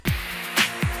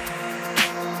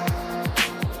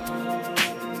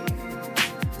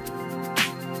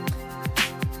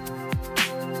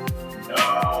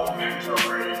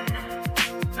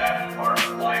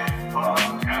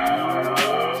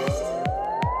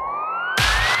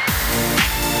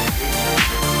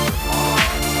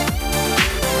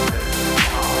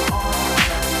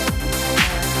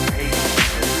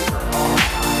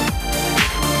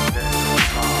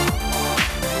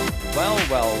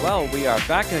we are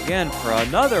back again for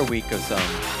another week of some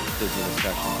Disney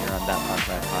discussion here on That Park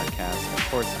Life Podcast. Of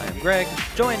course, I am Greg,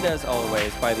 joined as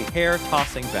always by the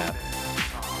hair-tossing Beth.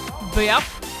 Yep.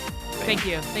 Thank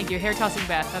you. Hair-tossing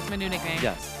Beth. That's my new nickname.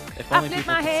 Yes. If I only flip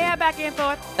people my could hair see. back and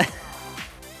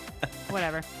forth.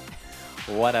 Whatever.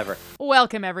 Whatever.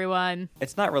 Welcome, everyone.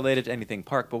 It's not related to anything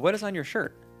park, but what is on your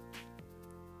shirt?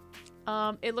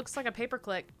 It looks like a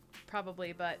paperclip,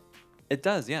 probably, but It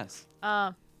does, yes.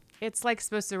 it's like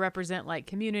supposed to represent like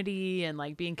community and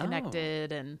like being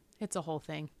connected, and it's a whole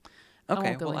thing. Okay, I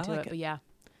won't go well, into I like it, but yeah.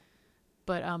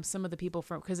 But some of the people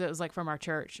because it was like from our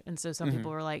church, and so some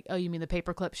people were like, "Oh, you mean the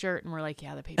paperclip shirt?" And we're like,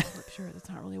 "Yeah, the paperclip shirt. That's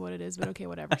not really what it is, but okay,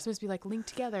 whatever." It's supposed to be like linked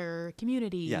together,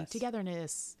 community, Yes.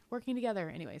 togetherness, working together.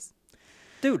 Anyways,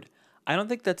 Dude, I don't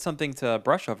think that's something to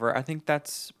brush over. I think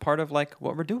that's part of like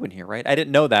what we're doing here, right? I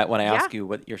didn't know that when I asked you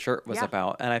what your shirt was Yeah.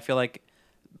 about, and I feel like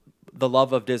the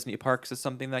love of Disney parks is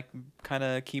something that kind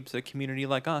of keeps a community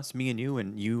like us, me and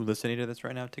you listening to this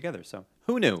right now together. So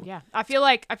who knew? yeah, I feel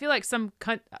like some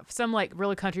like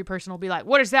really country person will be like,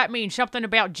 "What does that mean? Something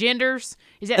about genders?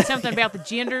 Is that something about the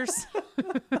genders?"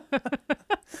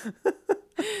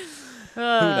 Who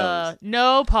knows?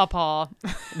 No, Pawpaw.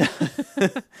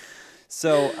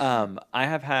 So I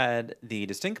have had the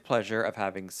distinct pleasure of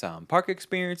having some park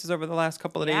experiences over the last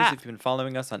couple of days. Yeah. If you've been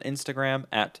following us on Instagram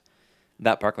at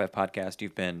That Park Life Podcast,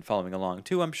 you've been following along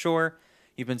too, I'm sure.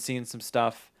 You've been seeing some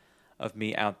stuff of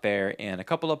me out there in a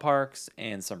couple of parks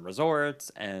and some resorts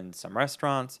and some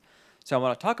restaurants. So I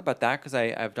want to talk about that because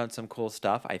I've done some cool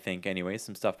stuff, I think, anyway,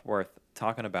 some stuff worth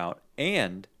talking about.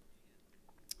 And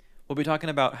we'll be talking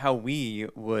about how we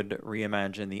would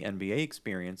reimagine the NBA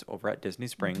experience over at Disney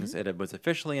Springs. It was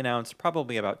officially announced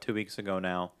probably about 2 weeks ago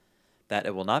now that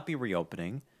it will not be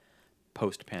reopening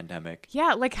post-pandemic.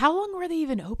 Yeah, like how long were they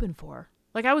even open for?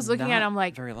 Like I was looking at it, Not I'm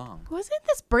like, very long. wasn't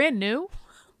this brand new?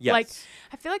 Yes. Like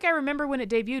I feel like I remember when it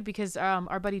debuted because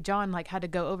our buddy John like had to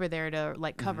go over there to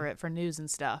like cover it for news and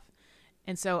stuff.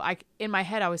 And so in my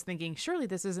head I was thinking, surely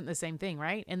this isn't the same thing,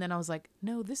 right? And then I was like,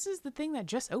 no, this is the thing that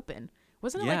just opened.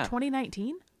 Wasn't it Yeah. like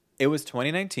 2019? It was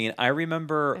 2019. I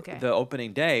remember Okay. the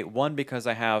opening day, one, because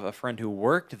I have a friend who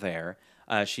worked there.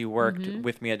 She worked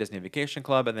with me at Disney Vacation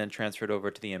Club and then transferred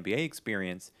over to the NBA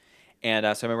experience. And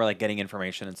so I remember like getting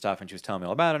information and stuff, and she was telling me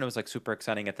all about it. And it was like super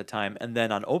exciting at the time. And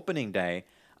then on opening day,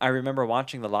 I remember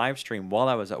watching the live stream while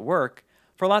I was at work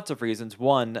for lots of reasons.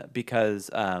 One, because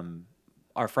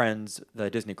our friends, the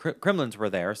Disney Kremlins, were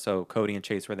there. So Cody and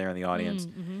Chase were there in the audience.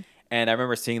 And I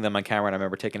remember seeing them on camera, and I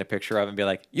remember taking a picture of it and be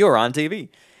like, "You're on TV."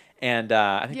 And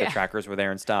I think the trackers were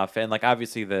there and stuff. And like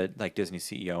obviously the like Disney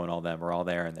CEO and all them were all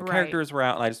there, and the Right. characters were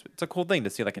out. And it's a cool thing to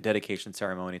see like a dedication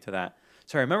ceremony to that.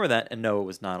 So I remember that, and no, it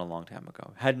was not a long time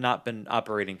ago. Had not been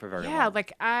operating for very long. Yeah,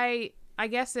 like I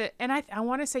guess it, and I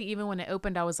want to say even when it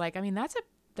opened, I was like, I mean, that's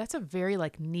a very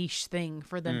like niche thing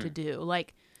for them to do.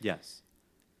 Like, Yes.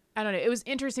 I don't know. It was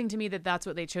interesting to me that that's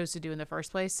what they chose to do in the first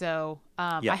place. So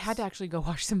I Yes. had to actually go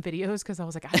watch some videos because I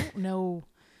was like, I don't know.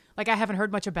 Like, I haven't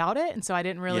heard much about it. And so I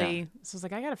didn't really. Yeah. So I was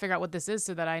like, I got to figure out what this is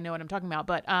so that I know what I'm talking about.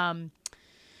 But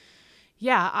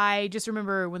yeah, I just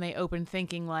remember when they opened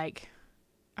thinking, like,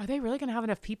 are they really going to have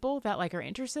enough people that like are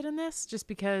interested in this? Just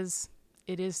because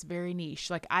it is very niche.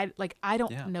 Like, I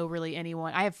don't know really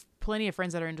anyone. I have plenty of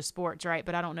friends that are into sports, right?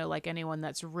 But I don't know like anyone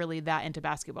that's really that into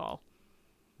basketball.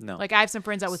 No. Like, I have some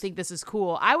friends that would think this is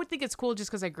cool. I would think it's cool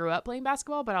just because I grew up playing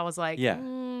basketball, but I was like, Yeah.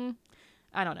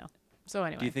 I don't know. So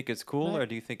anyway. Do you think it's cool, But- or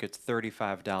do you think it's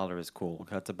 $35 cool?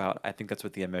 I think that's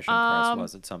what the admission price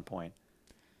was at some point.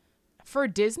 For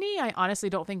Disney, I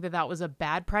honestly don't think that was a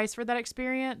bad price for that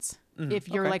experience. If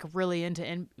you're Okay. like really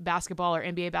into basketball or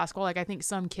NBA basketball, like I think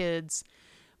some kids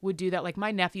would do that. Like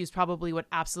my nephews probably would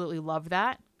absolutely love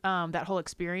that, that whole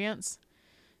experience.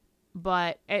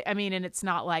 But I mean, and it's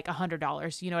not like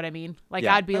 $100. You know what I mean? Like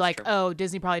Yeah, I'd be that's like, true. oh,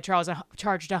 Disney probably charged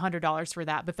 $100 for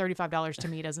that, but $35 to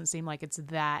me doesn't seem like it's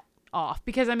that off.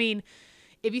 Because I mean,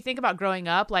 if you think about growing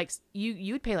up, like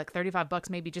you'd pay like $35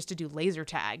 maybe just to do laser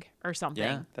tag or something.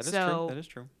 Yeah, that is so true. That is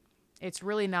true. it's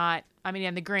really not. I mean,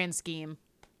 in the grand scheme,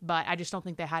 but I just don't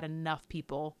think they had enough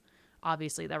people,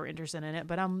 obviously, that were interested in it.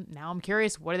 But now I'm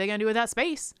curious, what are they going to do with that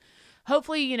space?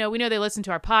 Hopefully, we know they listen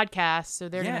to our podcast, so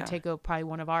they're going Yeah. to take probably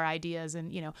one of our ideas,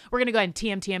 and we're going to go ahead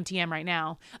and TM right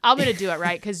now. I'm going to do it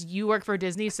right because you work for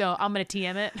Disney, so I'm going to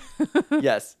TM it.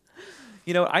 Yes.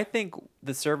 I think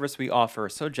the service we offer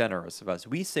is so generous of us.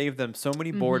 We save them so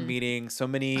many board meetings, so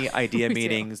many idea We do.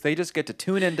 meetings. They just get to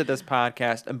tune into this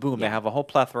podcast, and boom, they have a whole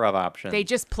plethora of options. They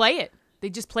just play it. They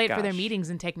just play it for their Gosh. meetings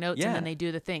and take notes, and Yeah. then they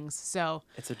do the things. So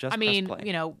It's a just I mean, press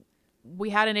play. we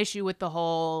had an issue with the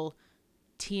whole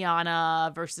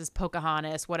Tiana versus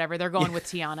Pocahontas, whatever. They're going with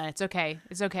Tiana. It's okay.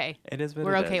 It's okay. It is what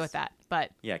We're it okay is. with that.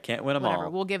 But Yeah, can't win them whatever.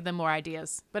 all. We'll give them more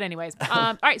ideas. But anyways,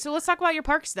 all right. So let's talk about your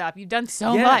park stuff. You've done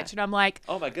so Yeah. much, and I'm like,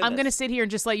 Oh my I'm goodness. gonna sit here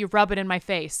and just let you rub it in my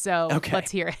face. So Okay.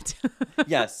 let's hear it.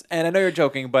 Yes, and I know you're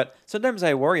joking, but sometimes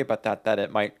I worry about that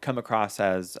it might come across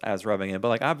as rubbing in. But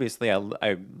like obviously,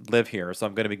 I live here, so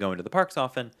I'm going to be going to the parks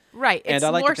often. Right. And It's I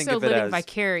like to more think so of it living as-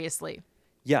 vicariously.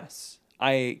 Yes,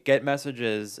 I get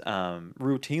messages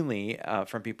routinely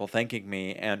from people thanking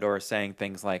me and or saying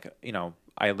things like,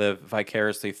 I live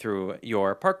vicariously through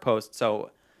your park post,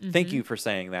 so thank you for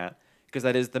saying that, because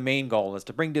that is the main goal, is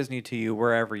to bring Disney to you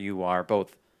wherever you are,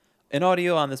 both in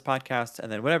audio on this podcast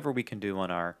and then whatever we can do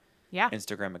on our Yeah.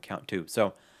 Instagram account too.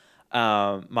 So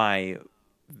let's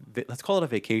call it a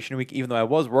vacation week, even though I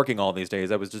was working all these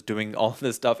days. I was just doing all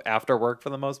this stuff after work for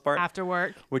the most part. After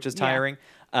work. Which is Yeah. tiring.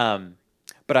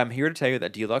 But I'm here to tell you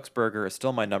that Deluxe Burger is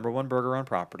still my number one burger on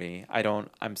property.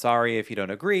 I'm sorry if you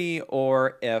don't agree,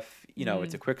 or if,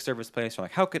 it's a quick service place. You're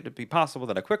like, how could it be possible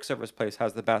that a quick service place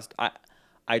has the best?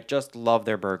 I just love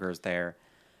their burgers there.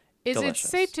 Is Delicious. it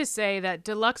safe to say that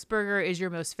Deluxe Burger is your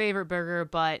most favorite burger,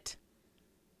 but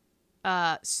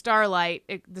the Starlight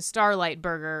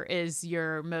Burger is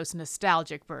your most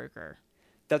nostalgic burger?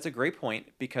 That's a great point,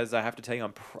 because I have to tell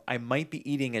you, I might be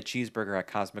eating a cheeseburger at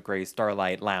Cosmic Ray's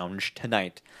Starlight Lounge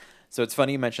tonight. So it's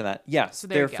funny you mention that. Yes, So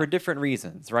there they're you go. for different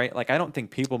reasons, right? Like, I don't think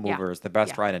People Mover is the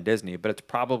best Yeah. ride in Disney, but it's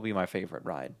probably my favorite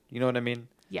ride. You know what I mean?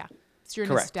 Yeah. It's your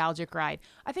Correct. nostalgic ride.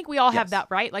 I think we all have Yes. that,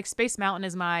 right? Like Space Mountain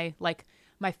is my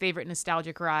favorite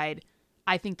nostalgic ride.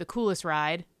 I think the coolest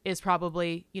ride is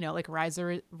probably, like Rise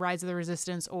of the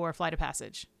Resistance or Flight of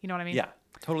Passage. You know what I mean? Yeah,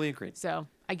 totally agreed. So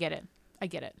I get it.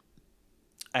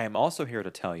 I am also here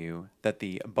to tell you that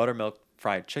the buttermilk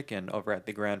fried chicken over at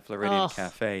the Grand Floridian Ugh.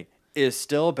 Cafe is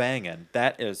still banging.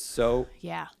 That is so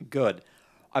Yeah. good.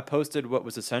 I posted what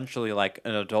was essentially like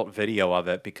an adult video of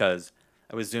it, because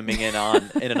I was zooming in on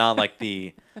like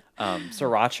the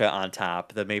sriracha on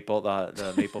top, the maple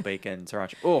bacon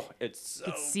sriracha. Oh, it's so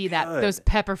You could see that good. those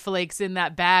pepper flakes in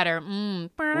that batter.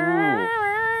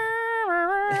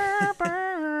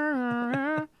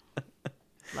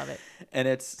 Love it. And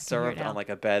it's can hear it served now. on like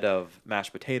a bed of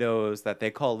mashed potatoes that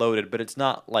they call loaded, but it's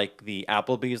not like the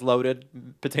Applebee's loaded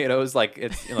potatoes. Like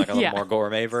it's like a little Yeah. more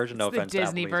gourmet version. No It's the offense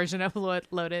Disney to Applebee's. version of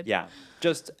Loaded. Yeah,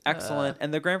 just excellent.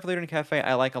 And the Grand Floridian Cafe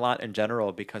I like a lot in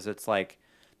general, because it's like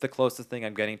the closest thing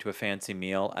I'm getting to a fancy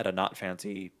meal at a not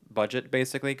fancy budget,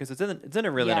 basically, because it's in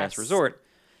a really nice Yes. resort,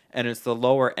 and it's the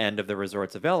lower end of the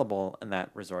resorts available in that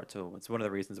resort. So it's one of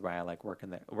the reasons why I like working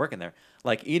there,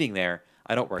 like eating there.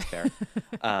 I don't work there.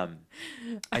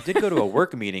 I did go to a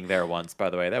work meeting there once, by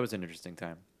the way. That was an interesting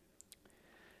time.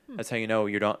 That's how you know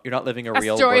you're not living a A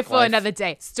real story work for life. another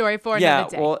day. Story for Yeah,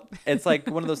 another day. well, it's like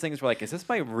one of those things where, like, is this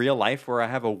my real life where I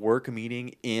have a work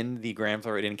meeting in the Grand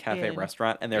Floridian Cafe In-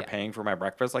 restaurant and they're yeah. paying for my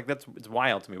breakfast? Like, it's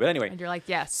wild to me. But anyway, And you're like,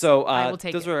 yes. so I will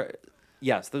take those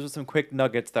it. were some quick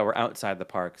nuggets that were outside the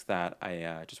parks that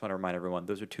I just want to remind everyone.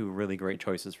 Those are two really great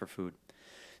choices for food.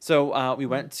 So we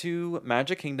went to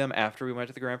Magic Kingdom after we went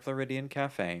to the Grand Floridian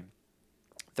Cafe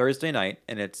Thursday night,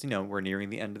 and it's, we're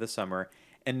nearing the end of the summer.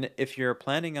 And if you're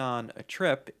planning on a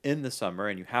trip in the summer,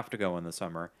 and you have to go in the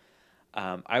summer,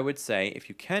 I would say if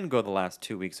you can go the last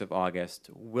 2 weeks of August,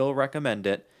 we'll recommend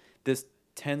it. This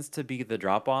tends to be the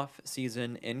drop-off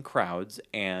season in crowds,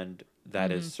 and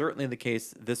that is certainly the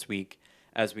case this week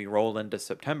as we roll into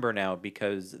September now,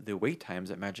 because the wait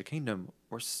times at Magic Kingdom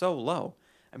were so low.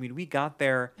 I mean, we got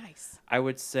there, Nice. I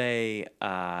would say,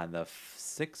 the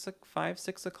 6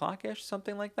 o'clock-ish,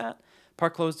 something like that.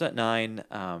 Park closed at 9,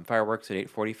 fireworks at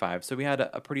 8:45. So we had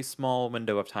a pretty small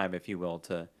window of time, if you will,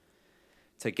 to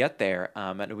get there.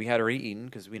 And we had already eaten,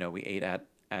 because we ate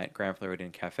at Grand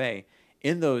Floridian Cafe.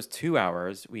 In those 2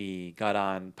 hours, we got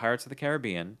on Pirates of the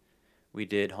Caribbean. We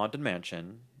did Haunted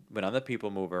Mansion. Went on the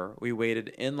People Mover. We waited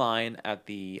in line at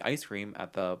the ice cream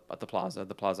at the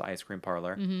Plaza Ice Cream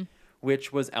Parlor,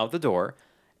 which was out the door.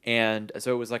 And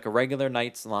so it was like a regular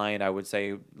night's line, I would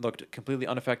say, looked completely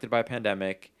unaffected by a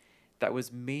pandemic. That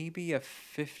was maybe a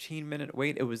 15-minute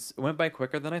wait. It went by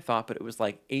quicker than I thought, but it was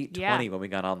like 8:20 when we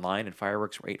got online, and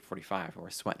fireworks were 8:45, and we're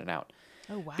sweating it out.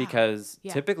 Oh, wow. Because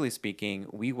Yeah. typically speaking,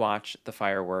 we watch the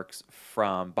fireworks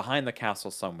from behind the castle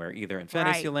somewhere, either in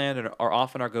Fantasyland or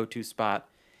often our go-to spot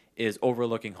is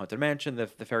overlooking Haunted Mansion, the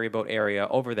ferry boat area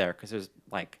over there, because there's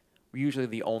like we're usually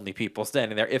the only people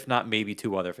standing there, if not maybe one or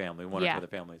two other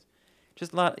families.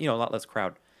 Just a lot less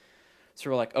crowd. So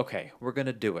we're like, okay, we're going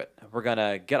to do it. We're going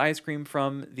to get ice cream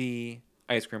from the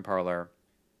ice cream parlor,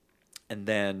 and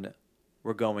then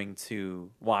we're going to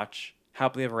watch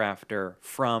Happily Ever After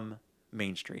from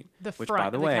Main Street. The which, front by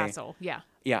the of the way, castle. Yeah.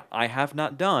 yeah, I have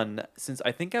not done since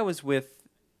I think I was with.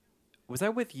 Was I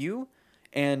with you?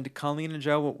 And Colleen and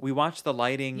Joe, we watched the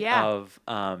lighting Yeah. of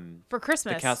For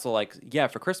Christmas. the castle, like, yeah,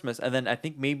 for Christmas. And then I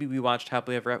think maybe we watched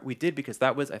Happily Ever After. We did because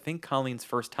that was, I think, Colleen's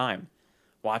first time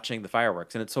watching the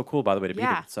fireworks. And it's so cool, by the way, to be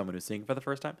there with someone who's seeing for the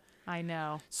first time. I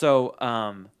know. So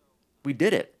we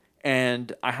did it.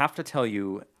 And I have to tell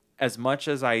you, as much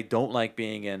as I don't like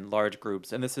being in large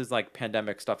groups, and this is like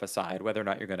pandemic stuff aside, whether or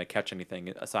not you're going to catch anything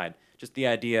aside, just the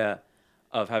idea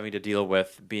of having to deal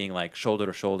with being like shoulder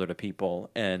to shoulder to people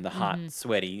in the hot,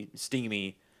 sweaty,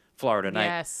 steamy Florida night.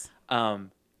 Yes.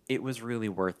 It was really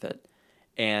worth it.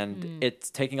 And it's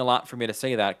taking a lot for me to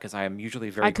say that because I am usually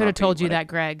very I could have grumpy told you when that,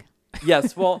 Greg.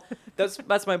 Yes, well,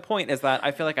 that's my point, is that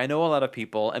I feel like I know a lot of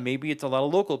people, and maybe it's a lot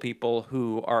of local people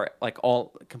who are like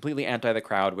all completely anti the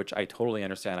crowd, which I totally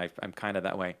understand. I'm kind of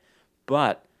that way.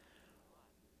 But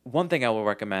one thing I will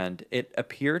recommend, it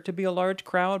appeared to be a large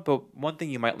crowd, but one thing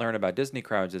you might learn about Disney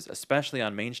crowds is, especially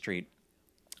on Main Street,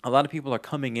 a lot of people are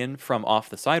coming in from off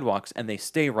the sidewalks and they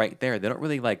stay right there. They don't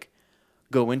really like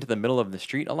go into the middle of the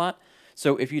street a lot.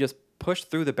 So if you just push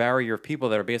through the barrier of people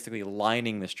that are basically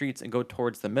lining the streets and go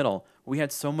towards the middle, we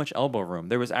had so much elbow room.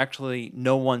 There was actually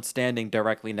no one standing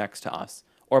directly next to us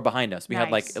or behind us. We had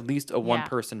like Nice. at least a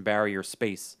one-person barrier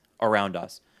space around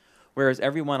us. Whereas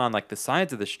everyone on like the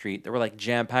sides of the street, they were like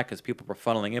jam-packed because people were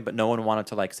funneling in, but no one wanted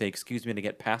to like say, excuse me, to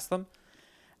get past them.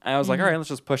 And I was like, all right, let's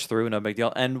just push through, no big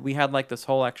deal. And we had like this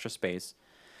whole extra space.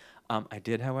 I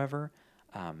did, however,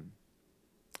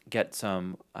 get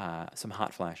some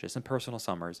hot flashes, some personal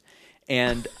summers,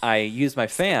 and I used my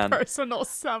fan. Personal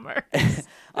summer.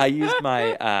 I used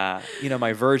my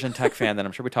my Version Tech fan that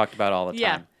I'm sure we talked about all the time.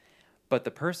 Yeah. But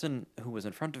the person who was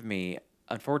in front of me,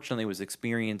 unfortunately, was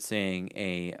experiencing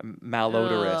a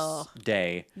malodorous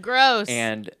day. Gross.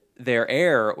 And their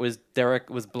air was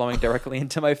blowing directly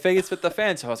into my face with the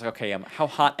fan. So I was like, okay, how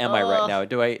hot am I right now?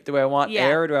 Do I want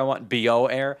air? Or do I want BO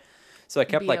air? So I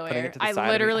kept like BO putting air. it to the I side.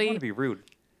 literally- I want to be rude.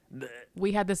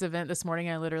 We had this event this morning,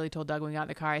 and I literally told Doug when we got in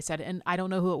the car, I said, and I don't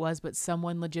know who it was, but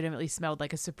someone legitimately smelled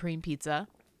like a Supreme pizza.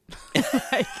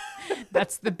 Like,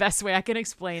 that's the best way I can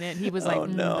explain it. And he was like,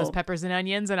 no. those peppers and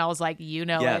onions. And I was like,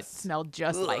 Yes. it smelled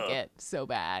just like it. So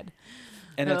bad.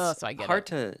 And it's so I get hard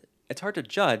to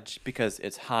judge because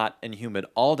it's hot and humid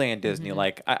all day in Disney.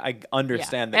 Like I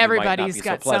understand that Everybody's you might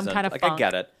not got be so some pleasant. kind of like funk. I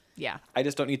get it. Yeah. I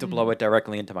just don't need to blow it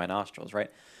directly into my nostrils, right?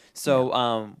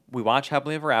 So we watch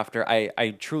Happily Ever After.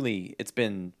 I truly, it's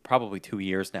been probably 2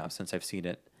 years now since I've seen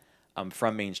it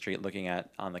from Main Street looking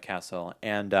on the castle.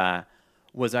 And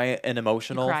was I an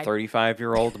emotional cried.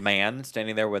 35-year-old man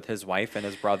standing there with his wife and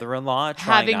his brother-in-law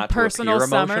trying Having not to personal appear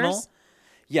emotional? summers?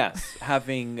 Yes,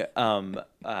 having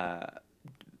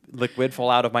liquid fall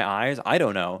out of my eyes. I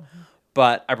don't know.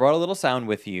 But I brought a little sound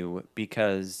with you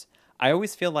because I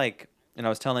always feel like, and I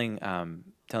was telling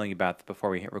you, Beth, before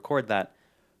we hit record, that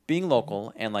being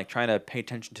local and like trying to pay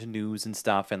attention to news and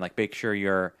stuff and like make sure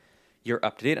you're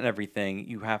up to date on everything,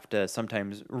 you have to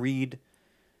sometimes read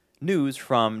news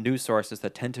from news sources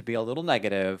that tend to be a little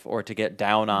negative or to get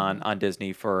down on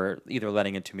Disney for either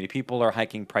letting in too many people or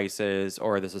hiking prices,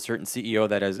 or there's a certain CEO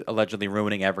that is allegedly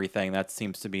ruining everything. That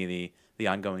seems to be the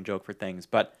ongoing joke for things.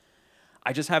 But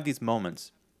I just have these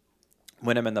moments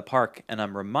when I'm in the park and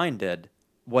I'm reminded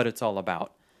what it's all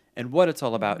about. And what it's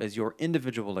all about is your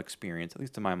individual experience, at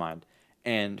least in my mind,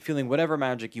 and feeling whatever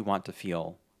magic you want to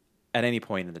feel at any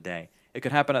point in the day. It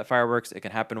could happen at fireworks. It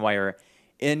can happen while you're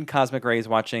in Cosmic Rays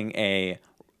watching a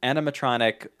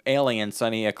animatronic alien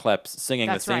sunny eclipse singing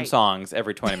That's the same right. songs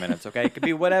every 20 minutes, okay? It could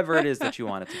be whatever it is that you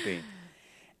want it to be.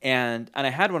 And I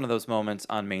had one of those moments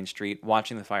on Main Street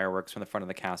watching the fireworks from the front of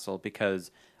the castle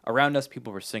because around us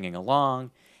people were singing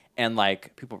along and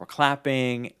like people were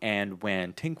clapping, and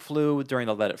when Tink flew during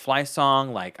the Let It Fly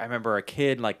song, like I remember a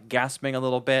kid like gasping a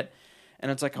little bit,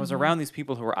 and it's like I was around these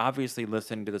people who were obviously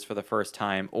listening to this for the first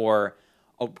time or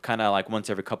kind of like once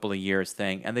every couple of years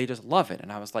thing, and they just love it. And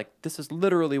I was like, this is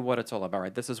literally what it's all about,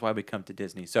 right? This is why we come to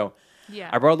Disney. So Yeah.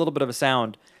 I brought a little bit of a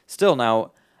sound. Still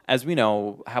now, as we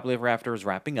know, Happily Ever After is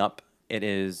wrapping up.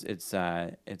 It's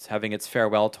having its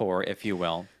farewell tour, if you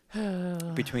will,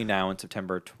 between now and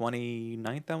September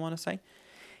 29th, I want to say.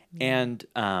 And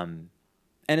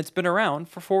it's been around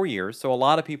for 4 years, so a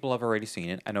lot of people have already seen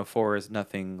it. I know 4 is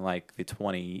nothing like the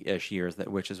 20-ish years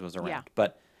that Witches was around, Yeah.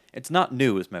 but it's not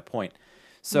new is my point.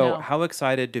 So No. how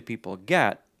excited do people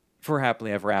get for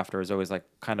Happily Ever After is always like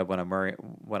kind of what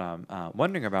I'm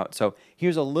wondering about. So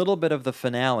here's a little bit of the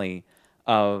finale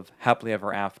of Happily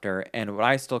Ever After, and what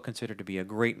I still consider to be a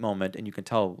great moment, and you can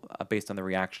tell based on the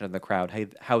reaction of the crowd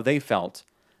how they felt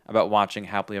about watching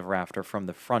Happily Ever After from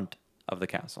the front of the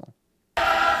castle.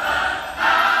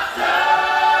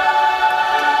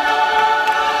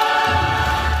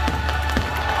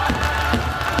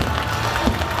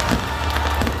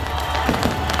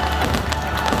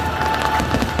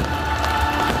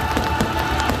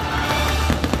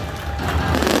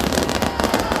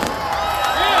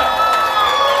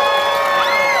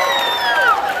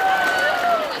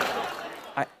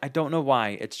 I don't know why.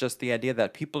 It's just the idea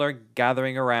that people are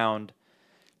gathering around,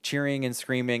 cheering and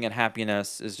screaming, and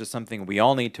happiness is just something we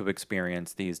all need to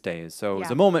experience these days. So it was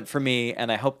Yeah. a moment for me,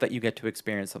 and I hope that you get to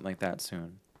experience something like that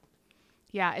soon.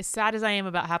 Yeah, as sad as I am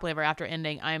about Happily Ever After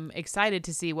ending, I'm excited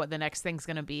to see what the next thing's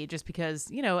going to be, just because,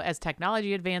 as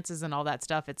technology advances and all that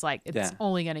stuff, it's like, it's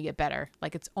only going to get better.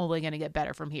 Like, it's only going to get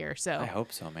better from here. So I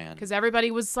hope so, man. Because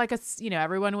everybody was like,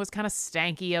 everyone was kind of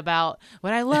stanky about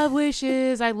what I love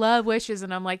Wishes. I love Wishes.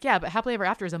 And I'm like, yeah, but Happily Ever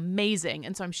After is amazing.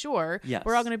 And so I'm sure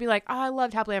we're all going to be like, oh, I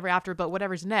loved Happily Ever After, but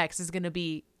whatever's next is going to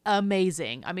be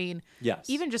amazing. I mean,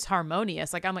 even just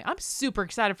Harmonious. Like, I'm super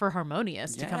excited for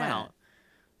Harmonious to come out.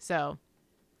 So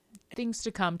things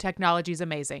to come. Technology is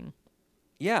amazing.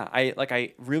 Yeah,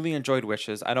 I really enjoyed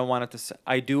Wishes. I don't want it to.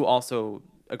 I do also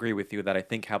agree with you that I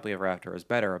think Happily Ever After is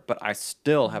better, but I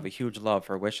still have a huge love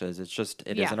for Wishes. It's just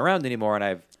it isn't around anymore,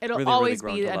 and it'll really, always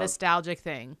really be grown a to love. nostalgic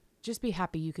thing. Just be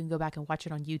happy you can go back and watch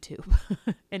it on YouTube,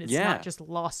 and it's not just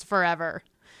lost forever.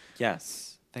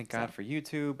 Yes, thank God for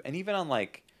YouTube, and even on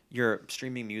like your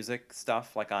streaming music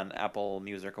stuff, like on Apple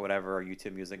Music or whatever, or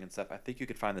YouTube Music and stuff. I think you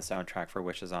could find the soundtrack for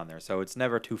Wishes on there, so it's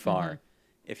never too far.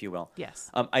 If you will. Yes.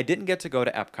 I didn't get to go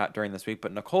to Epcot during this week,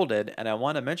 but Nicole did, and I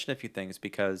want to mention a few things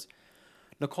because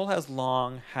Nicole has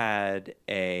long had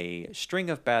a string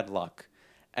of bad luck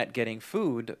at getting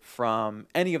food from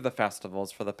any of the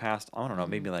festivals for the past, I don't know,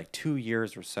 maybe like 2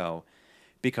 years or so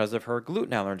because of her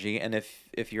gluten allergy. And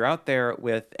if you're out there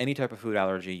with any type of food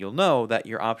allergy, you'll know that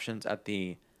your options at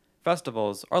the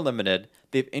festivals are limited.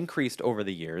 They've increased over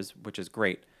the years, which is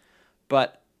great.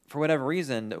 But for whatever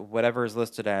reason, whatever is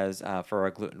listed as for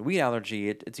a gluten wheat allergy,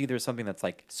 it's either something that's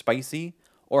like spicy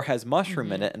or has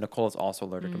mushroom in it. And Nicole is also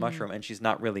allergic to mushroom, and she's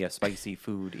not really a spicy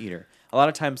food eater. A lot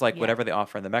of times, like whatever they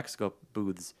offer in the Mexico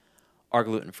booths are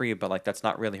gluten free, but like that's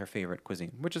not really her favorite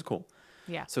cuisine, which is cool.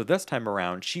 Yeah. So this time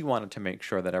around, she wanted to make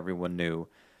sure that everyone knew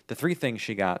the 3 things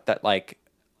she got that like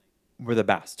were the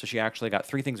best. So she actually got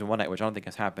 3 things in one night, which I don't think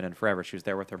has happened in forever. She was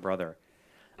there with her brother.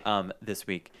 This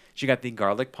week. She got the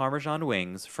garlic parmesan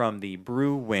wings from the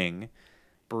Brew Wing,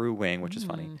 which is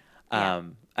funny.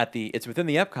 It's within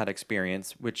the Epcot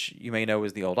experience, which you may know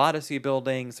is the old Odyssey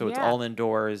building. So it's all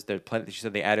indoors. She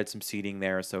said they added some seating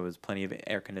there, so it was plenty of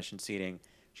air conditioned seating.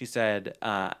 She said,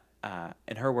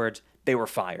 in her words, they were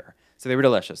fire. So they were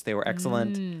delicious. They were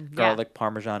excellent garlic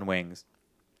parmesan wings.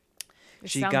 It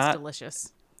sounds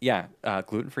delicious. Yeah,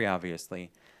 gluten free,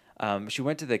 obviously. She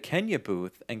went to the Kenya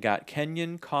booth and got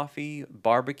Kenyan coffee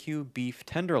barbecue beef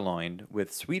tenderloin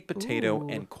with sweet potato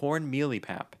and corn mealy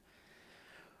pap,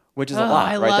 which is a lot,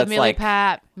 I right? love mealy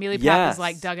pap. Mealy pap is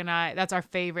like Doug and I. That's our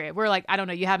favorite. We're like, I don't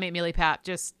know. You have me at mealy pap.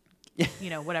 Just,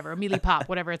 whatever. Mealy pop,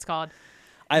 whatever it's called.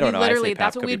 I don't know. Literally,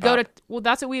 that's what we'd go to. Well,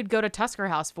 that's what we'd go to Tusker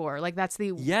House for. Like, that's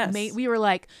the we were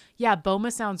like, yeah,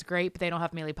 Boma sounds great, but they don't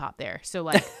have mealy pop there. So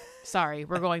like, sorry,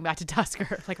 we're going back to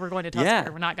Tusker. Like, we're going to Tusker. Yeah.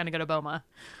 We're not going to go to Boma.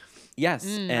 Yes,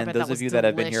 and those of you that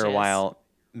have been here a while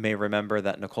may remember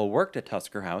that Nicole worked at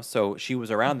Tusker House, so she was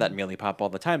around that mealy pop all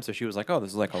the time. So she was like, "Oh,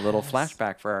 this is like a little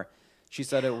flashback for her." She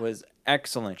said it was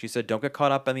excellent. She said, "Don't get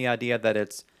caught up in the idea that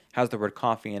it has the word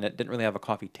coffee in it. Didn't really have a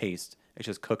coffee taste. It's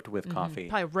just cooked with coffee.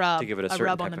 Probably to give it a certain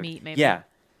rub type on the of, meat, maybe. Yeah,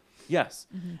 yes.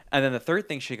 And then the third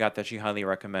thing she got that she highly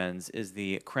recommends is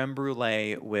the creme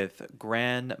brulee with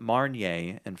Grand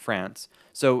Marnier in France.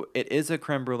 So it is a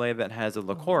creme brulee that has a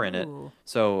liqueur in it.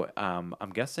 So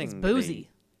I'm guessing it's boozy.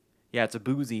 It's a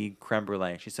boozy creme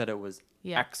brulee. She said it was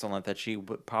excellent. That she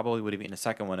probably would have eaten a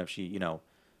second one if she,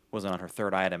 wasn't on her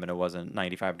third item and it wasn't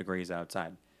 95 degrees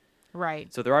outside.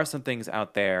 Right. So there are some things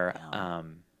out there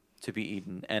to be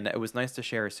eaten, and it was nice to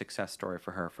share a success story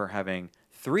for her for having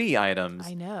 3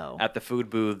 items at the food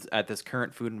booths at this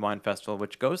current Food and Wine Festival,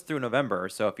 which goes through November.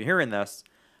 So if you're hearing this,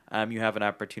 you have an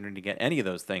opportunity to get any of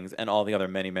those things and all the other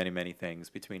many, many, many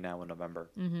things between now and November.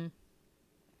 Mm-hmm.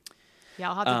 Yeah,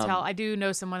 I'll have to tell. I do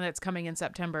know someone that's coming in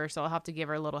September, so I'll have to give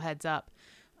her a little heads up.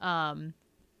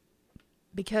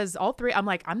 Because all 3, I'm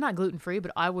like, I'm not gluten-free,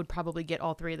 but I would probably get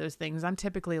all 3 of those things. I'm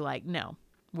typically like, no,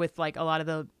 with like a lot of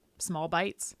the small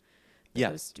bites.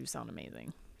 Those do sound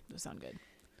amazing. Those sound good.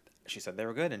 She said they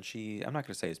were good, and I'm not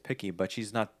going to say is picky, but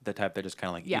she's not the type that just kind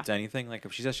of like eats anything. Like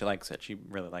if she says she likes it, she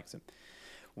really likes it.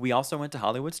 We also went to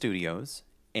Hollywood Studios,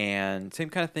 and same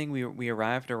kind of thing. We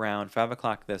arrived around 5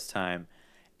 o'clock this time,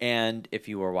 And if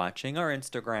you were watching our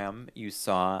Instagram, you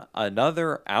saw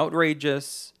another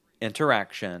outrageous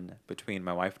interaction between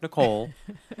my wife Nicole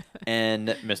and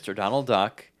Mr. Donald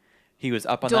Duck. He was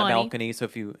up on that Donnie. balcony. So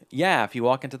if you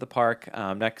walk into the park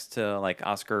next to like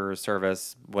Oscar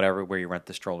Service, whatever, where you rent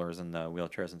the strollers and the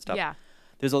wheelchairs and stuff. Yeah.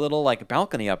 There's a little like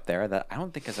balcony up there that I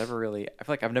don't think has ever really. I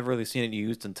feel like I've never really seen it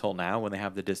used until now when they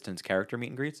have the distance character meet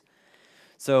and greets.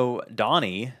 So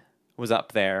Donnie was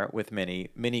up there with Minnie.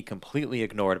 Minnie completely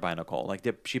ignored by Nicole. Like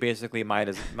she basically might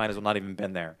as well not even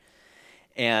been there.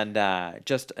 And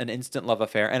just an instant love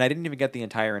affair. And I didn't even get the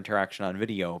entire interaction on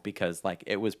video because like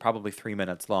it was probably 3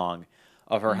 minutes long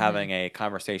of her having a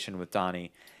conversation with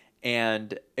Donnie.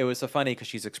 And it was so funny because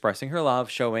she's expressing her love,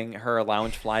 showing her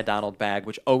Loungefly Donald bag,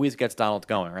 which always gets Donald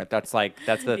going, right? That's the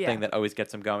Yeah. thing that always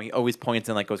gets him going. He always points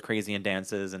and like goes crazy and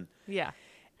dances. Yeah.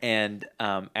 And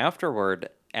afterward,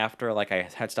 after like I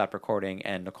had stopped recording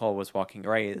and Nicole was walking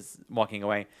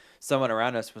away, someone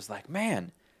around us was like,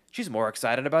 "Man, she's more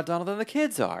excited about Donald than the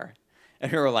kids are."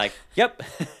 And we were like, "Yep,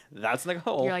 that's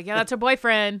Nicole." You're like, yeah, that's her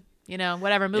boyfriend. You know,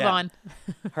 whatever. Move Yeah. on.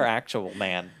 Her actual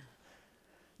man.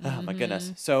 Oh my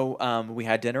goodness. So we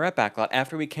had dinner at Backlot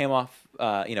after we came off.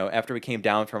 After we came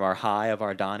down from our high of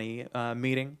our Donnie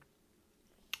meeting.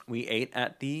 We ate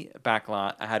at the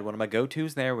Backlot. I had one of my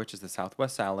go-tos there, which is the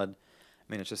Southwest salad.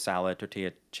 I mean, it's just salad,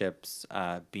 tortilla chips,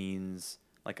 beans,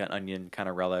 like an onion kind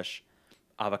of relish,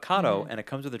 avocado, and it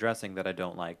comes with a dressing that I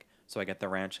don't like, so I get the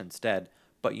ranch instead.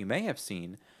 But you may have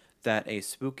seen that a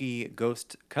spooky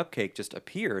ghost cupcake just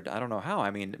appeared. I don't know how.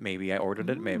 I mean, maybe I ordered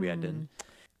it, maybe I didn't.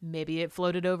 Maybe it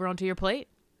floated over onto your plate.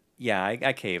 Yeah,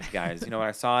 I caved, guys. When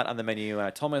I saw it on the menu, and I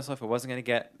told myself I wasn't going to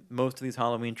get most of these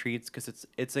Halloween treats because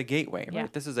it's a gateway, right? Yeah.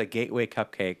 This is a gateway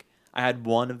cupcake. I had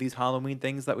one of these Halloween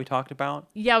things that we talked about.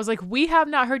 Yeah, I was like, we have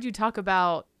not heard you talk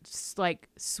about like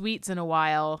sweets in a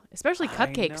while, especially I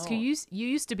cupcakes. know. You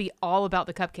used to be all about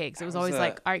the cupcakes. It was I was always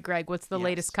like, all right, Greg, what's the yes.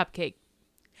 latest cupcake?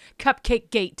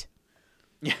 Cupcake gate.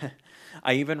 Yeah.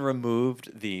 I even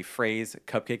removed the phrase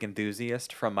cupcake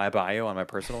enthusiast from my bio on my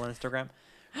personal Instagram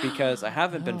because I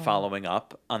haven't been following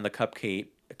up on the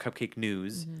cupcake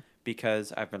news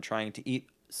because I've been trying to eat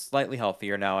slightly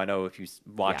healthier. Now I know if you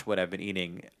watch what I've been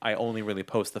eating, I only really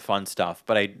post the fun stuff,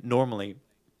 but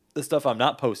the stuff I'm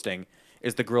not posting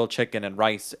is the grilled chicken and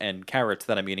rice and carrots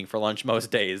that I'm eating for lunch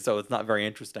most days, so it's not very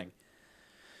interesting.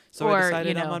 So I Or, decided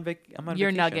you know, I'm on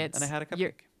your vacation nuggets. and I had a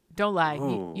cupcake. Don't lie. You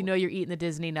Ooh. know you're eating the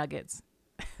Disney nuggets.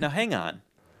 Now, hang on,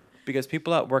 because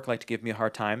people at work like to give me a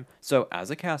hard time. So,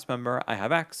 as a cast member, I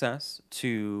have access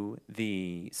to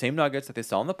the same nuggets that they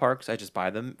sell in the parks. I just buy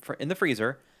them in the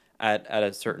freezer at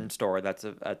a certain store that's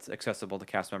accessible to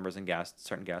cast members and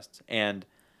certain guests. And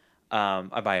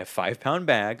I buy a 5-pound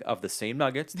bag of the same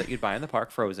nuggets that you'd buy in the park,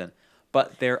 frozen,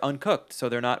 but they're uncooked, so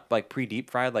they're not like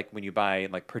pre-deep fried like when you buy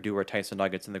like Purdue or Tyson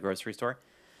nuggets in the grocery store.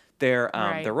 They're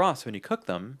Right. raw, so when you cook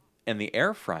them in the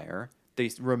air fryer, they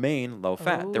remain low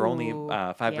fat. They're only Ooh,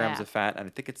 5 grams yeah. of fat, and I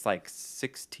think it's like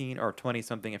 16 or 20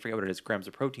 something. I forget what it is, grams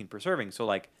of protein per serving. So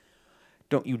like,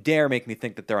 don't you dare make me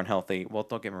think that they're unhealthy. Well,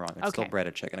 don't get me wrong, it's still Okay.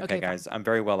 breaded chicken. Okay, Okay, fine. guys, I'm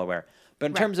very well aware. But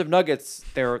in Right. terms of nuggets,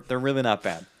 they're really not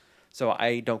bad. So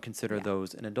I don't consider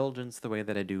those an indulgence the way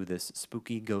that I do this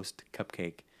spooky ghost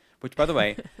cupcake, which, by the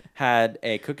way, had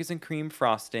a cookies and cream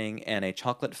frosting and a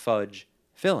chocolate fudge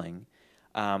filling.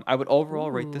 I would overall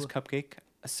rate this Ooh. cupcake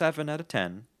a 7 out of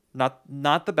 10. Not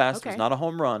the best. It was Okay. not a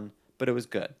home run, but it was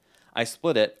good. I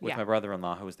split it with Yeah. my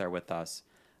brother-in-law who was there with us.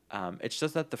 It's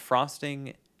just that the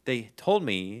frosting, they told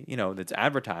me, that's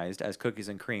advertised as cookies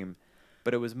and cream,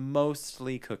 but it was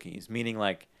mostly cookies, meaning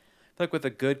like with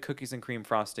a good cookies and cream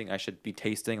frosting, I should be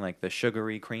tasting like the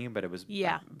sugary cream, but it was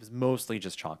mostly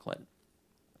just chocolate.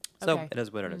 So Okay. it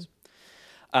is what it is.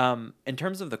 In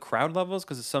terms of the crowd levels,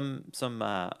 because some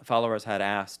followers had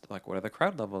asked, like, what are the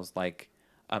crowd levels like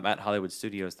at Hollywood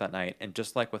Studios that night? And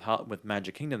just like with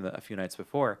Magic Kingdom a few nights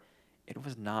before, it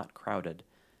was not crowded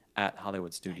at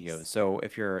Hollywood Studios. Nice. So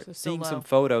if you're So still seeing some low.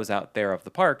 photos out there of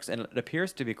the parks, and it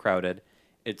appears to be crowded,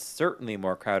 it's certainly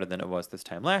more crowded than it was this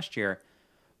time last year.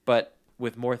 But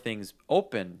with more things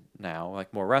open now,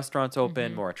 like more restaurants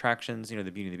open, more attractions, the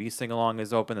Beauty and the Beast sing-along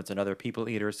is open. That's another people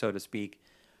eater, so to speak.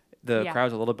 The Yeah.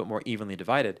 crowd's a little bit more evenly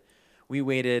divided. We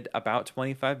waited about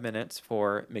 25 minutes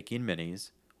for Mickey and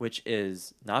Minnie's, which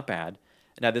is not bad.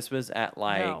 Now, this was at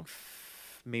like No.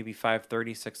 maybe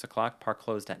 5:30, 6 o'clock. Park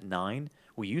closed at 9.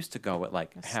 We used to go at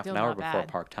like That's half still an hour not before bad.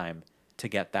 park time to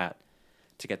get that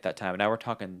time. Now we're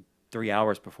talking 3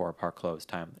 hours before park close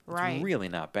time. It's Right. really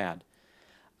not bad.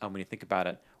 When you think about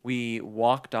it, we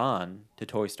walked on to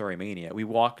Toy Story Mania. We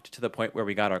walked to the point where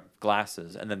we got our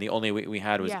glasses, and then the only wait we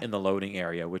had was Yeah. in the loading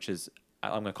area, which is,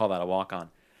 I'm going to call that a walk-on.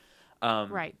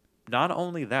 Right. Not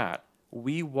only that,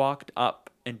 we walked up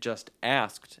and just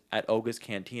asked at Oga's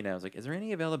Cantina. I was like, "Is there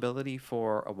any availability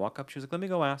for a walk up?" She was like, "Let me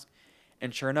go ask."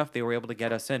 And sure enough, they were able to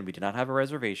get us in. We did not have a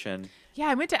reservation. Yeah,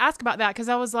 I meant to ask about that because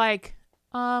I was like,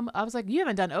 you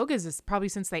haven't done Oga's probably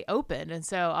since they opened, and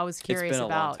so I was curious It's been a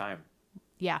about. long time.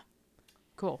 Yeah,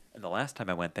 cool. And the last time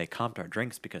I went, they comped our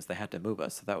drinks because they had to move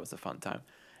us, so that was a fun time.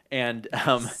 And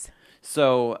Nice.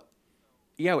 so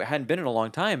yeah, it hadn't been in a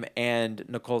long time. And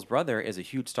Nicole's brother is a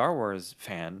huge Star Wars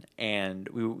fan, and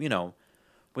we,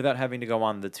 without having to go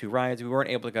on the 2 rides, we weren't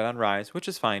able to get on Rise, which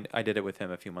is fine. I did it with him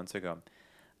a few months ago.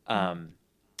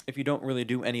 If you don't really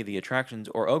do any of the attractions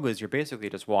or Oga's, you're basically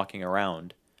just walking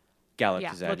around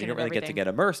Galaxy's Edge. looking You don't at really get to everything. get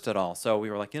immersed at all. So we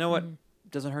were like, you know what?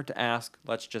 Doesn't hurt to ask.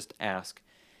 Let's just ask.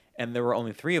 And there were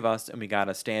only 3 of us, and we got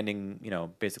a standing,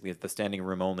 basically the standing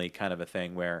room only kind of a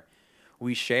thing where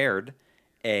we shared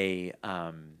a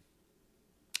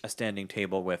standing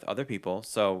table with other people.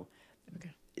 So,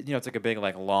 Okay. it's like a big,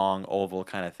 like long oval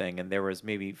kind of thing. And there was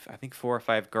maybe, I think 4 or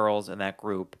 5 girls in that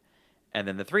group, and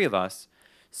then the 3 of us.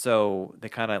 So they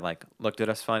kind of like looked at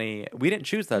us funny. We didn't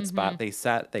choose that spot. They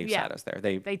sat Yeah. us there.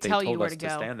 They tell you told where us to to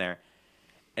go. stand there.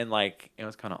 And like, it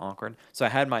was kind of awkward. So I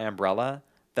had my umbrella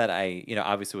that I,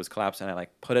 obviously was collapsed, and I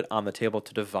like put it on the table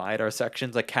to divide our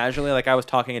sections, like casually, like I was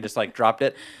talking and just like dropped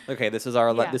it. Okay, this is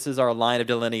our Yeah. this is our line of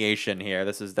delineation here.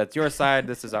 That's your side.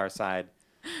 This is our side.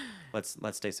 Let's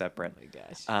stay separate. Oh my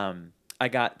gosh. I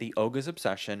got the Oga's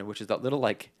Obsession, which is that little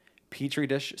like petri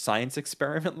dish science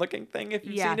experiment looking thing. If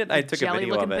you've Yeah, seen it, the I took a jelly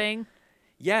video looking of it. thing.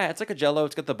 Yeah, it's like a Jello.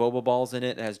 It's got the boba balls in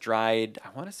it. It has dried, I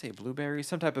want to say blueberries,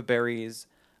 some type of berries,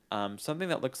 something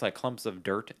that looks like clumps of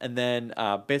dirt, and then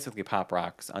basically Pop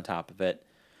Rocks on top of it.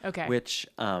 Okay. Which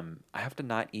I have to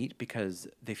not eat because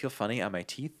they feel funny on my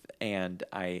teeth, and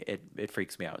it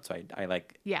freaks me out. So I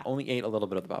like Yeah. only ate a little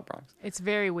bit of the Pop Rocks. It's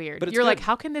very weird. But it's You're like, good.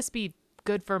 how can this be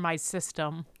good for my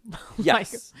system?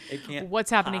 Yes, it can't.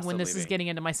 What's happening when this possibly is be. getting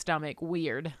into my stomach?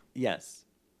 Weird. Yes.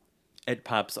 It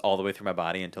pops all the way through my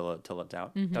body until it's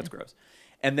out. Mm-hmm. That's gross.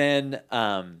 And then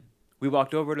we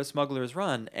walked over to Smuggler's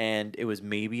Run, and it was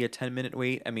maybe a 10-minute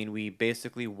wait. I mean, we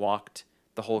basically walked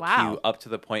the whole Wow. queue up to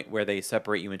the point where they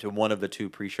separate you into one of the 2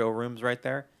 pre-show rooms right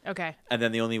there. Okay. And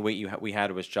then the only wait we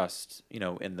had was just,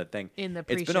 in the thing. In the It's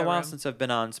been a pre-show while room. since I've been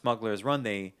on Smuggler's Run.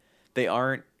 They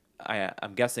aren't,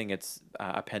 I'm guessing it's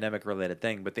a pandemic-related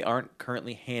thing, but they aren't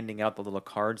currently handing out the little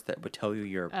cards that would tell you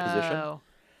your position. Oh.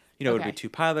 It would Okay. be 2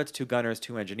 pilots, 2 gunners,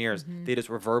 2 engineers. They just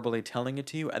were verbally telling it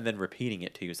to you and then repeating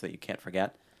it to you so that you can't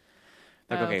forget.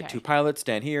 Like, okay, Okay. 2 pilots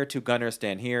stand here, 2 gunners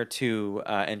stand here, 2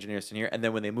 engineers stand here. And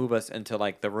then when they move us into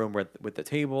like the room with the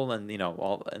table and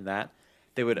all in that,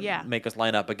 they would Yeah. make us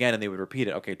line up again, and they would repeat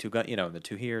it. Okay, 2 gun, the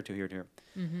 2 here, 2 here, 2 here.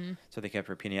 Mm-hmm. So they kept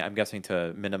repeating it. I'm guessing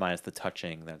to minimize the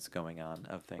touching that's going on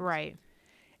of things. Right.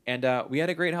 And we had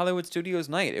a great Hollywood Studios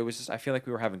night. It was just, I feel like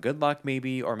we were having good luck,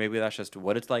 maybe, or maybe that's just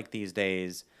what it's like these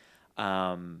days.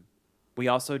 We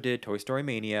also did Toy Story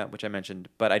Mania, which I mentioned,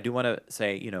 but I do want to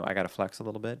say, I got to flex a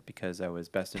little bit because I was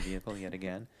best in vehicle yet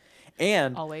again.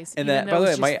 And Always. and Even that, though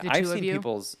by the way, it's just the I've two of seen you?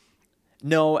 people's.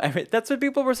 No, that's what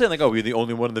people were saying. Like, oh, you're the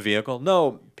only one in the vehicle.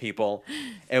 No, people,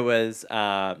 it was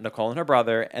Nicole and her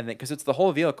brother, and because it's the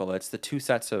whole vehicle, it's the 2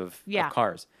 sets of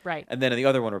cars, Right. and then the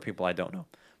other one were people I don't know.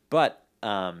 But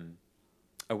I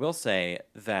will say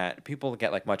that people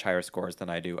get like much higher scores than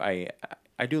I do. I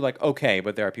do like okay,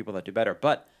 but there are people that do better.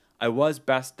 But I was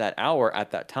best that hour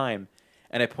at that time,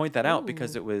 and I point that out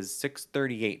because Ooh. it was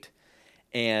 6:38,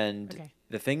 and Okay.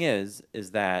 the thing is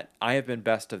that I have been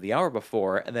best of the hour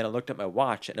before, and then I looked at my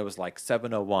watch and it was like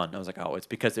 7:01. I was like, oh, it's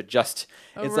because it's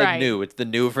like Right. new. It's the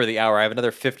new for the hour. I have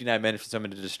another 59 minutes for someone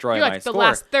to destroy You're my like, the score.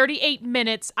 last 38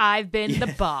 minutes, I've been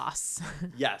the boss.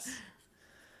 Yes.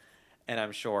 And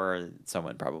I'm sure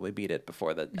someone probably beat it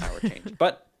before the hour changed.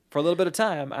 But for a little bit of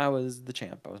time, I was the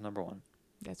champ. I was number 1.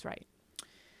 That's right.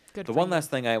 Good The for one you. last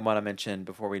thing I want to mention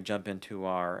before we jump into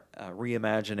our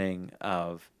reimagining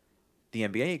of the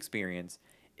NBA experience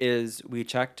is we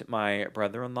checked my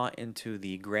brother-in-law into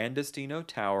the Grandestino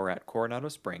Tower at Coronado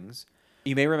Springs.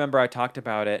 You may remember I talked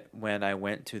about it when I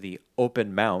went to the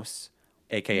Open Mouse,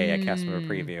 aka a customer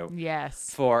preview, Yes.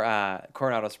 for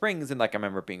Coronado Springs, and like I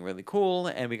remember it being really cool,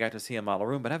 and we got to see a model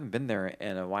room, but I haven't been there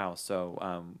in a while,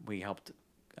 so we helped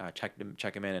check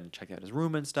him in and check out his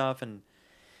room and stuff, and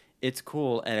it's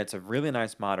cool, and it's a really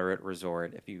nice moderate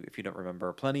resort. If you don't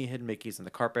remember, plenty of hidden Mickeys in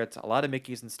the carpets, a lot of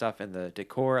Mickeys and stuff in the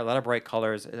decor, a lot of bright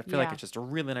colors. I feel like Yeah. it's just a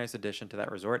really nice addition to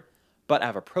that resort. But I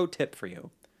have a pro tip for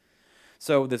you.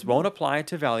 So this won't apply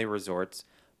to value resorts,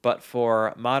 but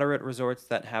for moderate resorts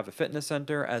that have a fitness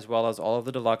center, as well as all of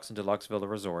the deluxe and deluxe villa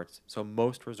resorts, so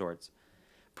most resorts,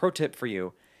 pro tip for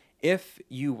you If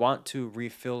you want to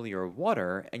refill your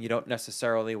water and you don't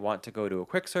necessarily want to go to a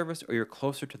quick service or you're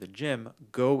closer to the gym,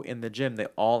 go in the gym. They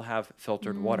all have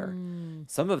filtered water.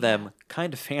 Some of Yeah. them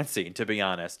kind of fancy, to be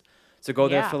honest. So go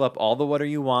there, Yeah. fill up all the water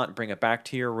you want, bring it back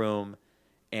to your room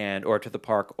and or to the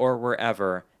park or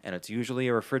wherever, and it's usually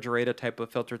a refrigerated type of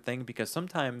filtered thing because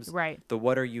sometimes Right. the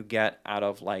water you get out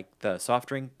of like the soft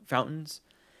drink fountains,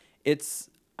 it's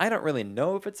I don't really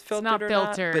know if it's filtered not or not,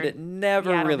 but filtered. it never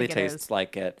Yeah, I don't really think it is. tastes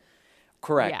like it.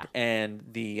 Correct. Yeah. And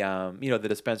the the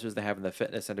dispensers they have in the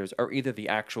fitness centers are either the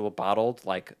actual bottled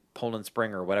like Poland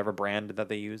Spring or whatever brand that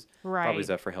they use, probably Right.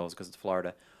 Zephyr Hills because it's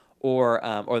Florida, or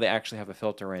they actually have a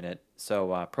filter in it.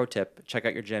 So pro tip: check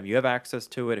out your gym. You have access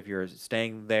to it if you're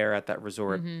staying there at that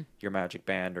resort. Your Magic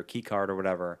Band or key card or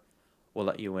whatever will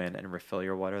let you in and refill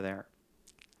your water there.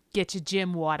 Get your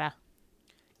gym water.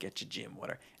 Get your gym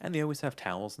water. And they always have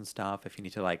towels and stuff if you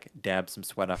need to like dab some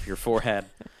sweat off your forehead.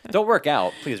 Don't work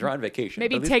out, please. You're on vacation.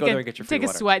 Maybe but at least take go there and get your free a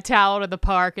water. sweat towel to the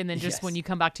park, and then just when Yes. you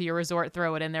come back to your resort,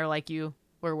 throw it in there like you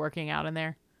were working out in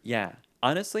there. Yeah.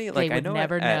 Honestly, They like I would know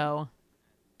never at know.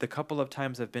 the couple of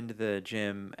times I've been to the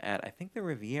gym at I think the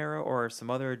Riviera or some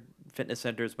other fitness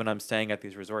centers when I'm staying at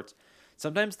these resorts,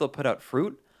 sometimes they'll put out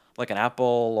fruit like an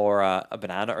apple or a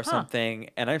banana or something.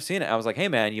 And I've seen it. I was like, hey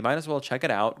man, you might as well check it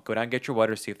out. Go down and get your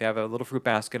water, see if they have a little fruit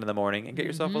basket in the morning, and get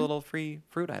yourself a little free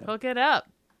fruit item. Hook it up.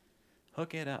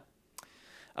 Hook it up.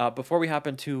 Before we hop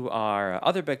into our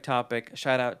other big topic,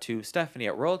 shout out to Stephanie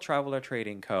at World Traveler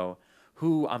Trading Co.,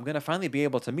 who I'm going to finally be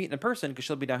able to meet in person because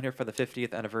she'll be down here for the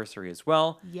 50th anniversary as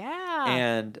well. Yeah.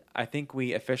 And I think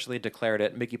we officially declared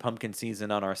it Mickey Pumpkin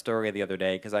season on our story the other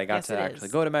day because I got Yes, to it actually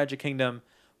is. go to Magic Kingdom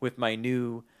with my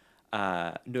new,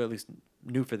 at least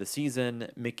new for the season,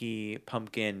 Mickey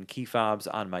Pumpkin key fobs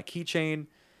on my keychain.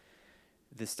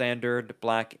 The standard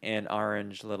black and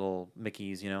orange little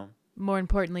Mickeys, More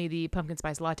importantly, the pumpkin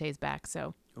spice latte is back,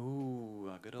 so Ooh,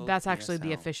 a good old that's actually the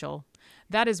PSL. official.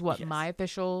 That is what Yes. my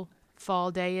official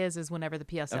fall day is whenever the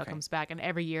PSL Okay. comes back, and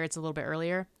every year it's a little bit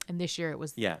earlier. And this year it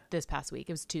was Yeah. this past week.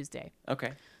 It was Tuesday.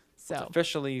 Okay. So It's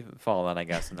officially fall then, I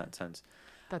guess, in that sense.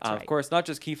 that's right. Of course, not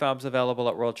just key fobs available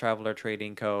at World Traveler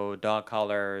Trading Co., dog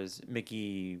collars,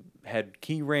 Mickey head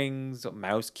key rings,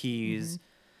 mouse keys,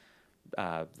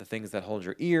 the things that hold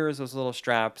your ears, those little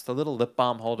straps, the little lip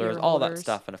balm holders, Ear all that holders.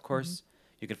 stuff. And of course,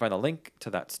 you can find the link to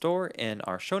that store in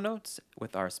our show notes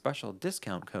with our special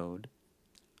discount code.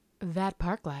 That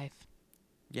park life.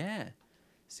 Yeah.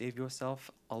 Save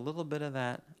yourself a little bit of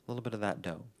that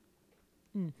dough.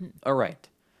 All right.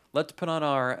 Let's put on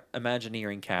our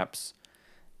Imagineering caps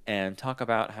and talk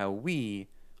about how we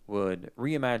would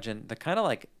reimagine the kind of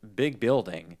like big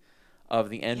building of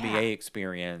the NBA Yeah.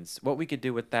 experience, what we could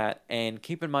do with that, and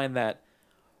keep in mind that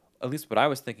at least what I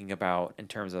was thinking about in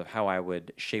terms of how I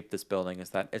would shape this building is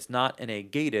that it's not in a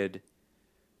gated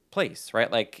place,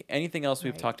 right? Like anything else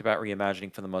we've Right. talked about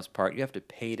reimagining for the most part, you have to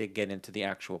pay to get into the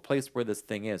actual place where this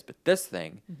thing is. But this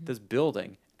thing, this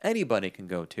building, anybody can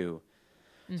go to.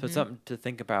 So it's something to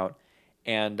think about.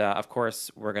 And of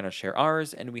course, we're going to share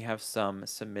ours, and we have some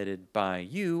submitted by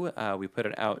you. We put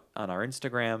it out on our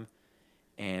Instagram,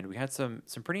 and we had some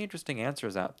pretty interesting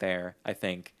answers out there, I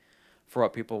think, for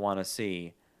what people want to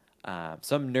see.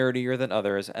 Some nerdier than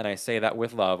others, and I say that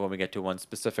with love when we get to one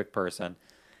specific person.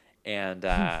 And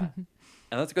and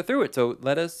let's go through it. So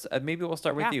let us. Maybe we'll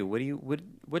start with Yeah. you.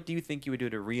 What do you think you would do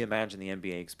to reimagine the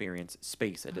NBA experience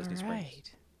space at Disney All Springs?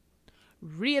 right.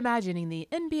 Reimagining the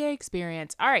NBA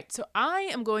experience. All right, so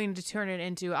I would like to turn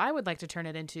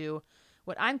it into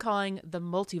what I'm calling the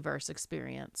multiverse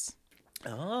experience.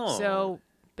 Oh, So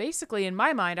basically, in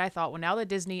my mind, I thought, well, now that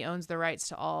Disney owns the rights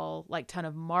to all, like, ton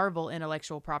of Marvel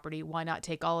intellectual property, why not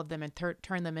take all of them and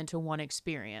turn them into one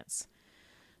experience?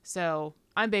 So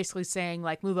I'm basically saying,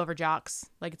 like, move over, jocks.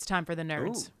 Like, it's time for the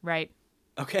nerds, Ooh. right?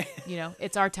 okay. You know,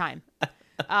 it's our time.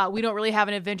 We don't really have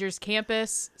an Avengers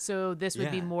campus, so this would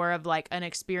be Yeah. more of like an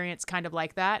experience kind of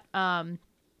like that,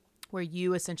 where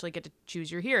you essentially get to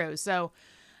choose your heroes. So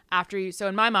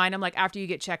in my mind, I'm like, after you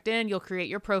get checked in, you'll create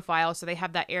your profile. So they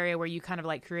have that area where you kind of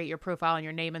like create your profile and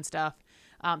your name and stuff.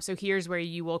 So here's where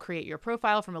you will create your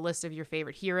profile from a list of your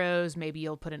favorite heroes. Maybe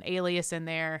you'll put an alias in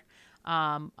there.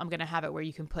 I'm going to have it where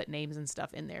you can put names and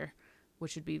stuff in there,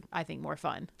 which would be, I think, more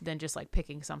fun than just like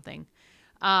picking something.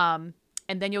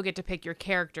 And then you'll get to pick your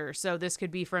character. So this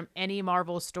could be from any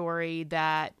Marvel story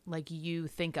that like you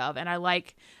think of. And I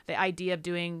like the idea of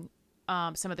doing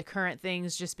some of the current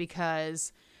things just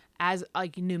because as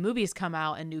like new movies come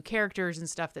out and new characters and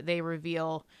stuff that they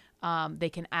reveal, they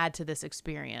can add to this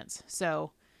experience.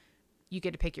 So you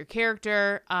get to pick your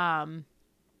character.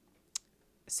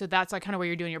 So that's like kind of where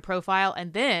you're doing your profile.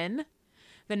 And then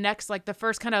the next, like the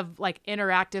first kind of like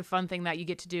interactive fun thing that you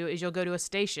get to do is you'll go to a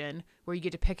station where you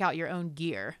get to pick out your own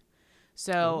gear.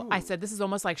 So I said, this is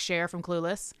almost like Cher from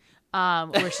Clueless,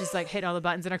 where she's like hitting all the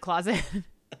buttons in her closet.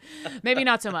 Maybe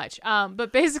not so much.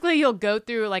 But basically you'll go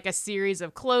through like a series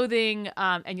of clothing,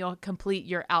 and you'll complete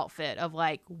your outfit of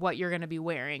like what you're going to be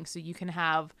wearing. So you can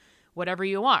have whatever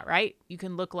you want, right? You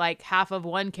can look like half of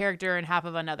one character and half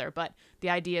of another, but the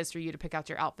idea is for you to pick out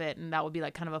your outfit, and that would be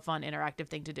like kind of a fun interactive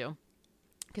thing to do.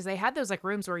 Because they had those like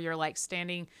rooms where you're like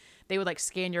standing, they would like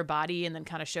scan your body and then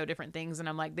kind of show different things. And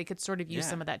I'm like, they could sort of use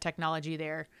some of that technology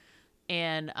there.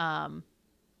 And,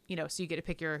 you know, so you get to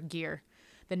pick your gear.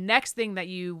 The next thing that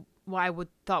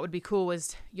thought would be cool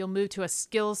was you'll move to a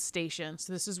skills station.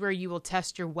 So this is where you will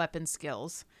test your weapon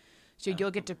skills. So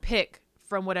you'll get to pick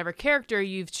from whatever character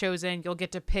you've chosen. You'll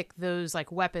get to pick those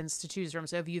like weapons to choose from.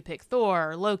 So if you pick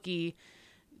Thor or Loki,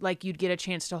 like you'd get a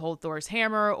chance to hold Thor's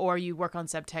hammer, or you work on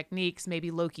some techniques, maybe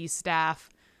Loki's staff,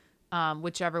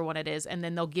 whichever one it is. And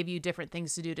then they'll give you different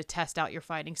things to do to test out your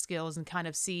fighting skills and kind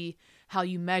of see how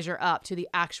you measure up to the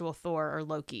actual Thor or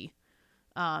Loki.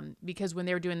 Because when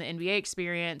they were doing the NBA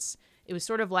experience, it was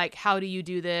sort of like, how do you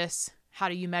do this? How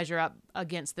do you measure up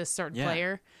against this certain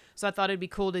player? So I thought it'd be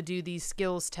cool to do these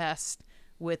skills tests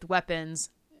with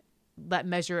weapons that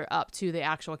measure up to the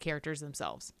actual characters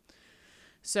themselves.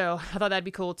 So I thought that'd be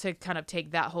cool to kind of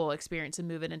take that whole experience and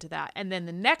move it into that. And then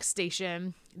the next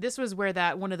station, this was where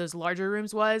that one of those larger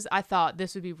rooms was. I thought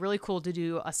this would be really cool to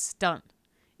do a stunt.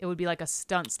 It would be like a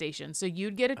stunt station. So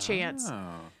you'd get a chance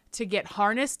to get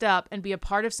harnessed up and be a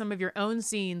part of some of your own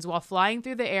scenes while flying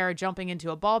through the air, jumping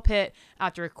into a ball pit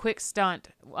after a quick stunt,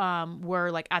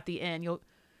 where like at the end,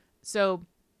 so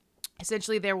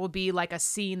essentially there will be like a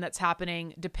scene that's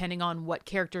happening depending on what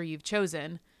character you've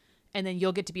chosen. And then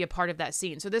you'll get to be a part of that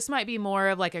scene. So this might be more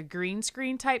of like a green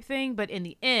screen type thing, but in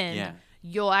the end,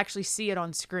 you'll actually see it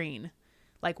on screen,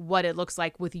 like what it looks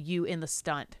like with you in the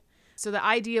stunt. So the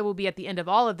idea will be at the end of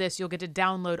all of this, you'll get to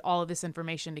download all of this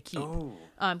information to keep.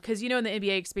 Because, you know, in the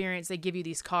NBA experience, they give you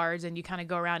these cards and you kind of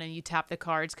go around and you tap the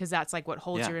cards because that's like what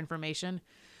holds your information.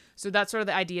 So that's sort of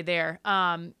the idea there.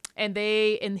 And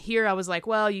here I was like,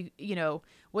 well, you know,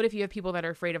 what if you have people that are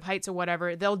afraid of heights or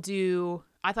whatever?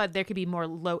 I thought there could be more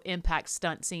low impact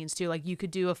stunt scenes too. Like you could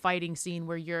do a fighting scene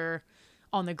where you're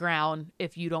on the ground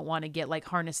if you don't want to get like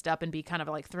harnessed up and be kind of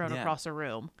like thrown across a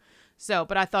room. So,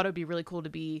 but I thought it would be really cool to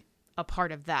be a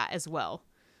part of that as well.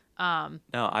 No,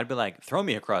 I'd be like, throw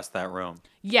me across that room.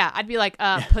 Yeah, I'd be like,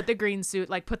 put the green suit,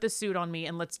 like put the suit on me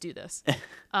and let's do this.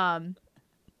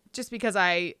 Just because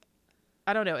I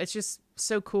don't know, it's just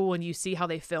so cool when you see how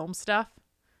they film stuff.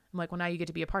 I'm like, well, now you get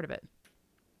to be a part of it.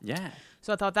 Yeah.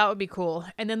 So I thought that would be cool.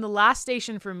 And then the last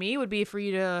station for me would be for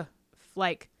you to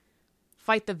like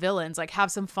fight the villains, like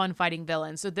have some fun fighting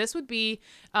villains. So this would be,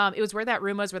 it was where that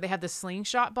room was where they had the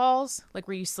slingshot balls, like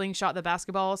where you slingshot the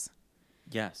basketballs.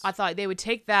 Yes. I thought they would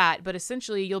take that, but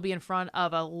essentially you'll be in front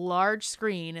of a large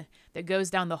screen that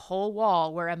goes down the whole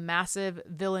wall where a massive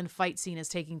villain fight scene is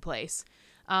taking place.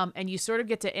 And you sort of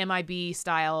get to MIB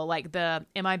style, like the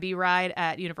MIB ride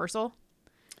at Universal.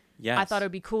 Yes. I thought it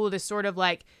would be cool to sort of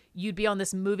like, you'd be on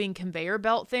this moving conveyor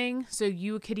belt thing. So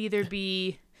you could either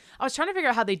be, I was trying to figure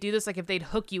out how they do this, like if they'd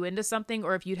hook you into something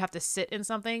or if you'd have to sit in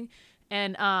something.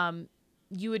 And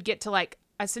you would get to like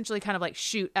essentially kind of like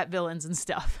shoot at villains and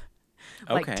stuff.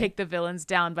 Like take the villains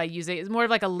down by using, it's more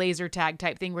of like a laser tag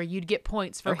type thing where you'd get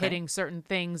points for hitting certain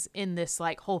things in this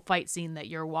like whole fight scene that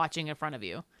you're watching in front of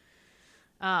you.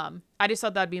 I just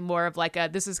thought that'd be more of like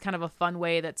this is kind of a fun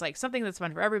way that's like something that's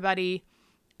fun for everybody.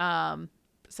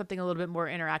 Something a little bit more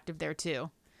interactive there too.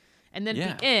 And then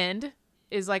at the end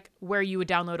is like where you would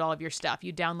download all of your stuff.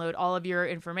 You download all of your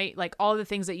information, like all the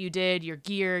things that you did, your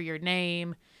gear, your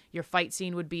name, your fight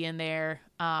scene would be in there.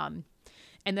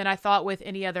 And then I thought with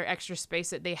any other extra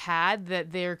space that they had,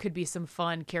 that there could be some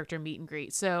fun character meet and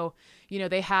greet. So, you know,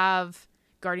 they have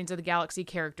Guardians of the Galaxy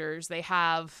characters. They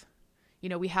have, you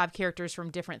know, we have characters from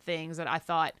different things that I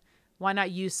thought, why not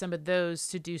use some of those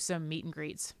to do some meet and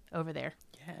greets over there?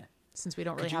 Yeah. Since we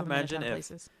don't really have them in a ton of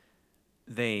places.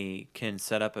 They can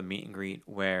set up a meet and greet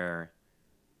where,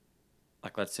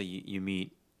 like, let's say you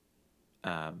meet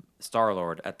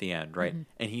Star-Lord at the end, right? Mm-hmm.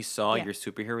 And he saw your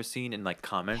superhero scene and, like,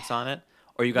 comments on it.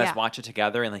 Or you guys watch it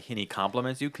together and, like, he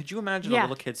compliments you. Could you imagine a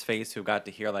little kid's face who got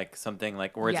to hear, like, something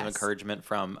like words of encouragement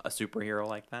from a superhero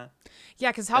like that?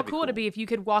 Yeah, because how cool would it be if you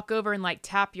could walk over and, like,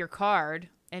 tap your card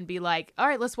and be like, all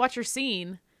right, let's watch your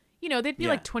scene. You know, they'd be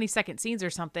like 20-second scenes or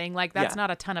something. Like, that's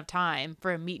not a ton of time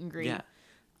for a meet and greet.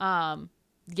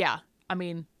 Yeah. I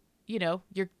mean, you know,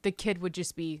 the kid would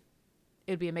just be,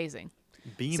 it'd be amazing.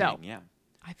 Beaming, so,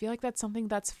 I feel like that's something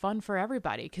that's fun for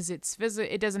everybody because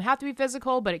it doesn't have to be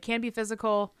physical, but it can be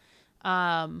physical.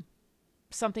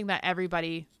 Something that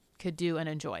everybody could do and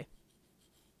enjoy.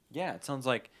 Yeah, it sounds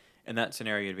like in that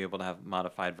scenario you'd be able to have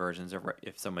modified versions of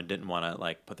if someone didn't want to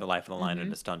like put their life on the line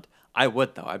in a stunt. I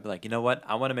would though. I'd be like, you know what?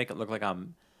 I want to make it look like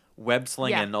I'm web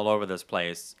slinging all over this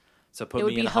place. So put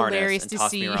me in a harness and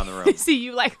toss me around the room. See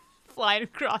you like flying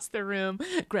across the room.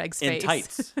 Greg's face in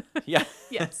tights. Yeah.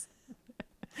 Yes.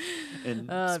 In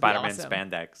Spider-Man awesome.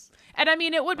 spandex. And I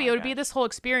mean, it would be this whole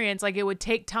experience. Like, it would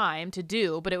take time to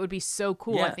do, but it would be so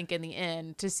cool, I think, in the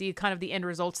end to see kind of the end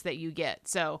results that you get.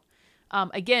 So,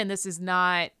 again, this is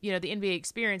not, the NBA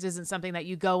experience isn't something that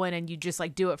you go in and you just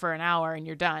like do it for an hour and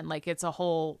you're done. Like, it's a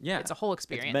whole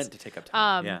experience. It's meant to take up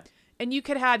time. And you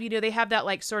could have, they have that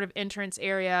like sort of entrance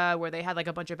area where they had like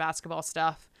a bunch of basketball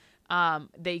stuff.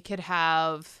 They could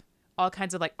have all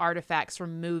kinds of like artifacts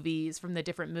from the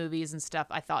different movies and stuff.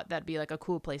 I thought that'd be like a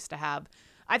cool place to have.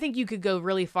 I think you could go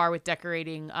really far with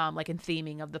decorating, like in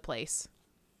theming of the place.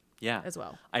 Yeah. As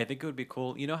well. I think it would be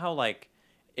cool. You know how like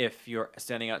if you're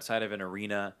standing outside of an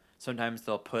arena, sometimes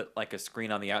they'll put like a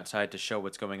screen on the outside to show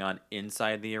what's going on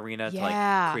inside the arena to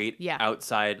like create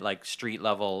outside like street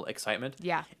level excitement.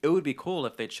 Yeah. It would be cool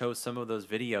if they chose some of those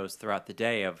videos throughout the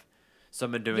day of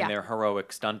someone doing their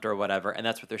heroic stunt or whatever, and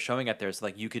that's what they're showing out there. So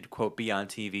like you could quote be on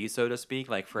TV, so to speak,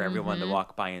 like for everyone to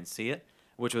walk by and see it,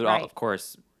 which would all, of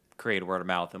course, create word of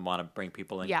mouth and want to bring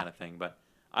people in kind of thing. But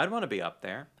I'd want to be up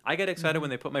there. I get excited when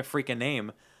they put my freaking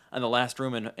name on the last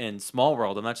room in Small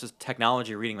World, and that's just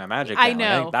technology reading my magic down. I know.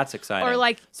 I think that's exciting. Or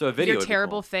like so a video your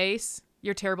terrible face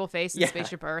in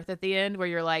Spaceship Earth at the end where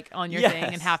you're like on your thing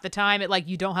and half the time it like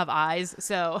you don't have eyes.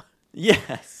 So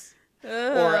yes.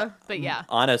 But yeah.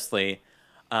 Honestly,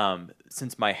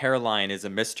 since my hairline is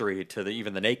a mystery to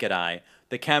even the naked eye,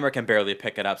 the camera can barely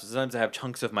pick it up. So sometimes I have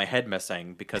chunks of my head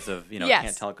missing because of,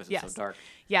 can't tell because it's so dark.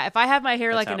 Yeah, if I have my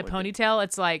hair like in a ponytail,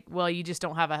 it's like, well, you just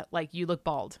don't have you look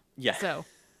bald. Yeah. So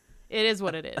it is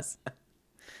what it is.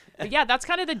 But yeah, that's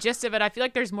kind of the gist of it. I feel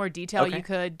like there's more detail you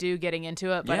could do getting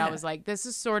into it, but I was like, this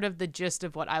is sort of the gist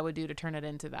of what I would do to turn it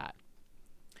into that.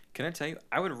 Can I tell you,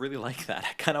 I would really like that.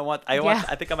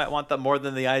 I think I might want that more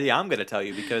than the idea I'm going to tell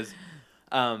you because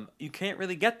you can't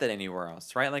really get that anywhere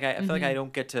else, right? Like I feel like I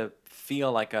don't get to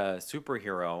feel like a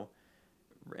superhero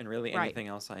in really anything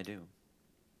else I do.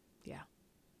 Yeah.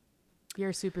 You're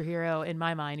a superhero in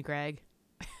my mind, Greg.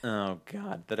 Oh,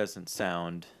 God. That doesn't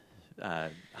sound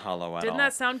hollow at all. Didn't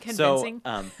that sound convincing?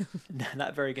 So,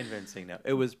 not very convincing, no.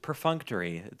 It was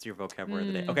perfunctory. It's your vocabulary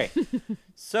of the day. Okay.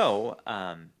 So,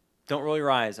 don't roll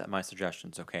your eyes at my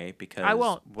suggestions, okay? Because I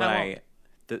won't.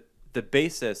 The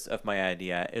basis of my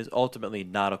idea is ultimately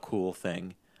not a cool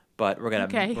thing, but we're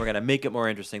gonna make it more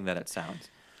interesting than it sounds.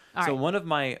 All right.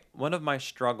 One of my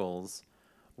struggles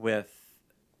with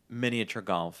miniature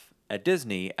golf at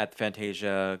Disney, at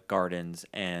Fantasia Gardens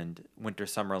and Winter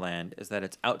Summerland, is that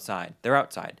it's outside. They're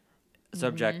outside,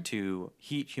 subject to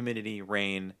heat, humidity,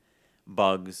 rain,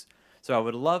 bugs. So I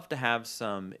would love to have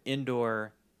some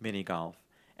indoor mini golf.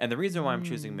 And the reason why I'm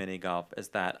choosing mini golf is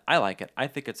that I like it. I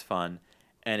think it's fun.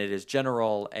 And it is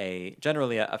generally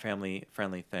a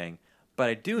family-friendly thing. But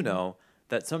I do know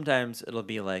that sometimes it'll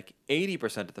be like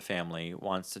 80% of the family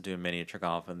wants to do miniature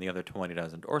golf and the other 20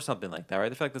 doesn't, or something like that,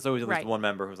 right? I feel like there's always at least one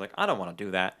member who's like, I don't want to do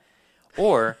that.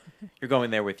 Or you're going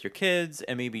there with your kids,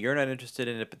 and maybe you're not interested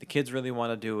in it, but the kids really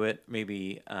want to do it.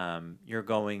 Maybe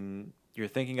you're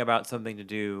thinking about something to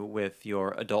do with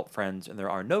your adult friends, and there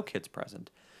are no kids present.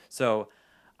 So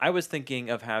I was thinking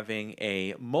of having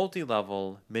a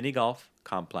multi-level mini golf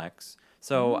complex.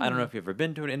 So I don't know if you've ever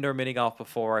been to an indoor mini golf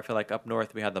before. I feel like up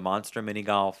north we had the Monster mini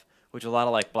golf, which is a lot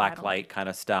of like black light kind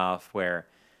of stuff where,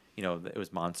 it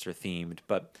was Monster themed.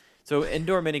 But so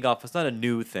indoor mini golf is not a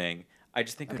new thing. I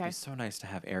just think it would be so nice to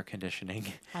have air conditioning.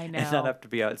 I know. And not have to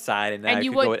be outside and I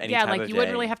could go at any time of day. You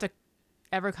wouldn't really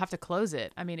have to close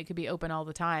it. I mean, it could be open all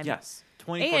the time. Yes.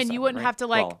 And you wouldn't have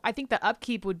to I think the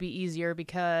upkeep would be easier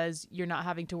because you're not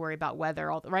having to worry about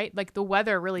weather, right? Like the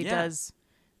weather really does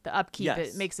the upkeep.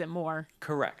 Yes. It makes it more.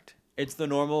 Correct. It's the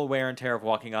normal wear and tear of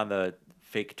walking on the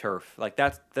fake turf. Like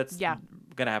that's going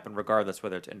to happen regardless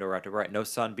whether it's indoor or outdoor, right? No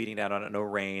sun beating down on it, no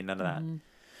rain, none of that.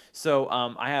 So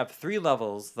I have 3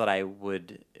 levels that I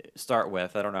would start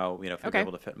with. I don't know, if you'll be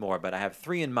able to fit more, but I have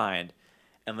 3 in mind.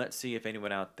 And let's see if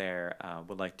anyone out there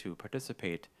would like to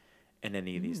participate in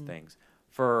any of these things.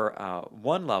 For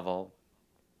 1 level,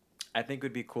 I think it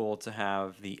would be cool to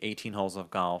have the 18 holes of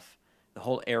golf, the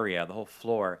whole area, the whole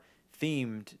floor,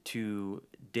 themed to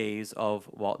days of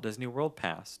Walt Disney World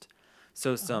past.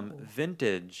 So some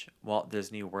vintage Walt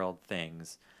Disney World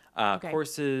things. Okay.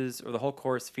 Courses, or the whole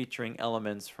course featuring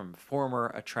elements from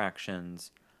former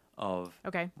attractions of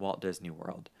Okay. Walt Disney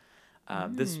World.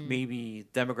 This Mm. maybe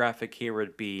demographic here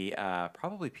would be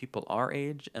probably people our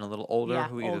age and a little older Yeah,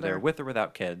 who either they're older. with or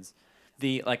without kids.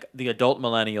 The adult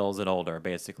millennials and older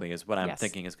basically is what I'm Yes.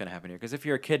 thinking is going to happen here. Because if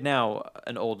you're a kid now,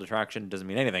 an old attraction doesn't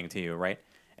mean anything to you, right?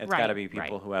 It's got to Right. be Right.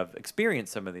 people who have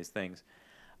experienced some of these things.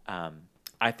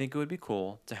 I think it would be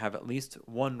cool to have at least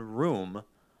one room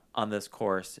on this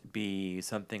course be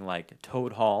something like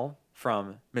Toad Hall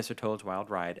from Mr. Toad's Wild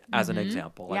Ride, as an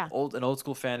example, like Yeah. an old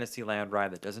school Fantasyland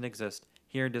ride that doesn't exist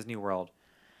here in Disney World.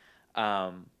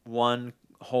 One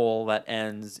hole that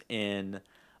ends in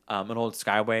an old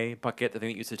Skyway bucket, the thing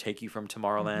that used to take you from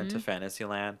Tomorrowland to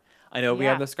Fantasyland. I know we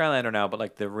have Yeah. the Skylander now, but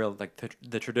like the real, like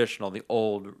the traditional, the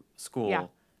old school Yeah.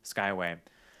 Skyway.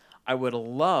 I would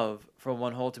love for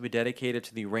one hole to be dedicated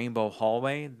to the Rainbow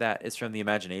Hallway that is from the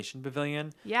Imagination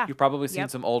Pavilion. Yeah. You've probably seen Yep.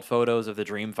 some old photos of the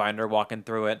Dreamfinder walking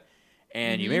through it.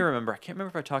 And you may remember, I can't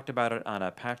remember if I talked about it on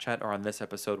a Patch Chat or on this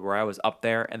episode, where I was up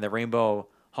there and the Rainbow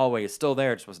Hallway is still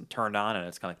there. It just wasn't turned on and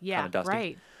it's kind Yeah. of dusty.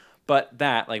 Right. But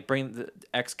that, like,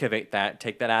 excavate that,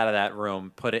 take that out of that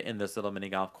room, put it in this little mini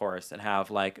golf course, and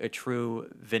have like a true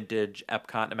vintage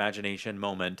Epcot Imagination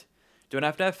moment. Don't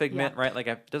have to have Figment, Yeah. right? Like,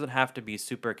 it doesn't have to be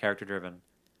super character driven.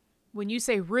 When you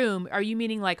say room, are you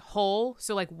meaning like hole?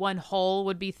 So like one hole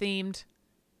would be themed?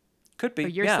 Could be, Or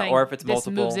you're yeah. saying Or if it's this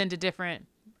multiple, moves into different.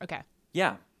 Okay.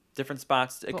 yeah, different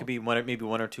spots. It Cool. could be maybe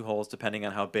one or two holes, depending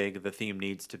on how big the theme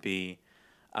needs to be.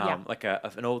 Yeah. Like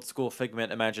an old school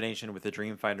Figment Imagination with the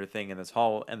Dreamfinder thing in this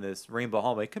hall and this Rainbow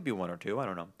Hallway. It could be one or two. I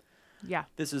don't know. Yeah.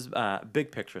 This is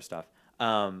big picture stuff.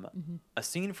 A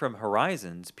scene from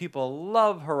Horizons. People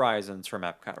love Horizons from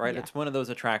Epcot, right? Yeah. It's one of those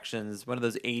attractions, one of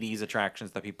those 80s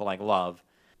attractions that people like love.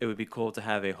 It would be cool to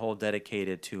have a whole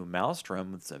dedicated to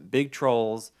Maelstrom with some big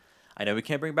trolls. I know we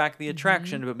can't bring back the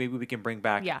attraction, but maybe we can bring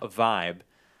back Yeah. a vibe.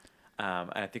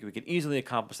 And I think we can easily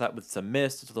accomplish that with some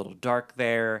mist. It's a little dark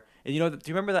there. And do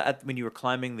you remember that when you were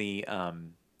climbing the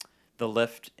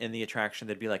lift in the attraction,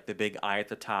 there'd be like the big eye at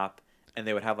the top, and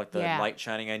they would have like the Yeah. light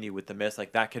shining on you with the mist.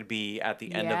 Like that could be at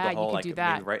the end of Yeah, the you hole, could like do maybe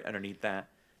that. right underneath that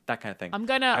kind of thing. I'm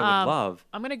gonna I would love.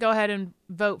 I'm gonna go ahead and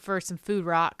vote for some Food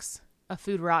Rocks. A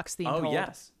Food Rocks themed Oh hole.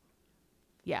 yes,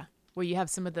 Yeah. Where you have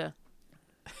some of the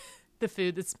the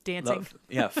food that's dancing.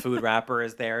 yeah. Food Wrapper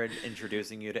is there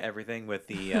introducing you to everything with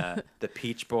the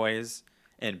Peach Boys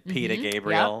and Peter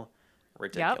Gabriel.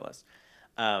 Ridiculous.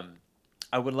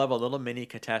 I would love a little mini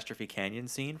Catastrophe Canyon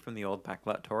scene from the old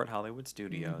backlot tour at Hollywood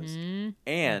Studios.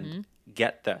 And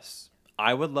get this.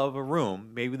 I would love a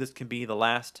room. Maybe this can be the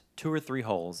last 2 or 3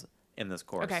 holes in this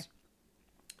course. Okay.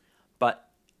 But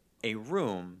a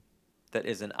room that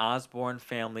is an Osborne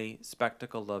family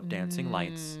spectacle of dancing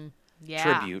lights Yeah.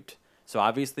 tribute. So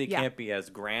obviously it Yeah. can't be as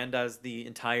grand as the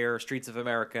entire Streets of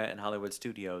America and Hollywood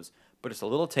Studios, but it's a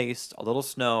little taste, a little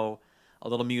snow, a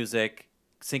little music,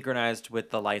 synchronized with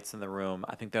the lights in the room.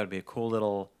 I think that would be a cool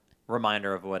little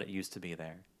reminder of what it used to be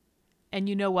there. And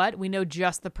you know what? We know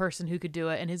just the person who could do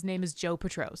it, and his name is Joe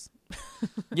Petros.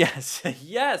 Yes,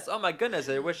 yes. Oh my goodness,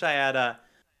 I wish I had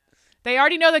They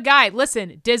already know the guy.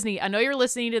 Listen, Disney, I know you're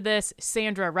listening to this.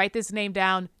 Sandra, write this name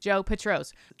down. Joe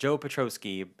Petros. Joe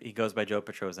Petrosky. He goes by Joe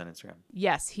Petros on Instagram.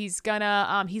 Yes, he's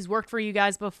gonna he's worked for you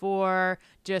guys before.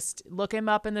 Just look him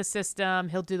up in the system.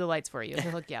 He'll do the lights for you.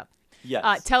 He'll hook you up.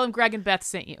 Yes. Tell him Greg and Beth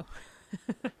sent you.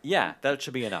 Yeah, that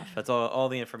should be enough. That's all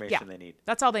the information Yeah. they need.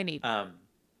 That's all they need.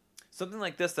 Something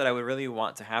like this that I would really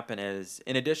want to happen is,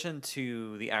 in addition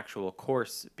to the actual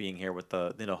course being here with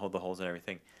the the holes and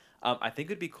everything, I think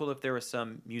it'd be cool if there was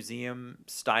some museum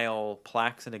style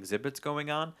plaques and exhibits going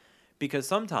on, because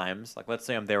sometimes, like let's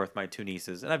say I'm there with my 2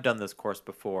 nieces and I've done this course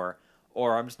before,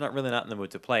 or I'm just not in the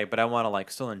mood to play, but I want to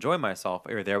like still enjoy myself,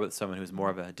 or there with someone who's more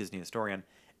of a Disney historian.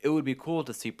 It would be cool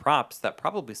to see props that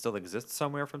probably still exist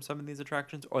somewhere from some of these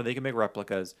attractions, or they can make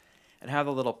replicas and have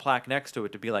a little plaque next to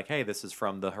it to be like, hey, this is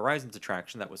from the Horizons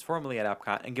attraction that was formerly at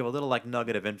Epcot, and give a little like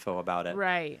nugget of info about it.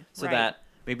 right. So right. that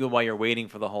maybe while you're waiting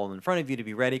for the hole in front of you to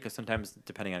be ready, because sometimes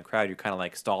depending on crowd, you're kind of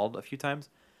like stalled a few times,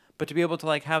 but to be able to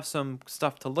like have some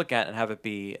stuff to look at and have it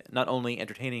be not only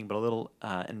entertaining, but a little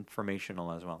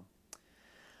informational as well.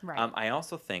 Right. I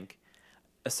also think,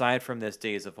 aside from this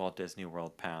Days of Walt Disney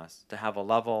World Pass, to have a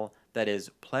level that is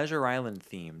Pleasure Island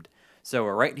themed. So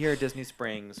we're right here at Disney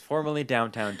Springs, formerly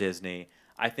Downtown Disney.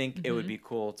 I think it would be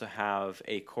cool to have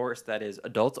a course that is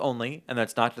adults only, and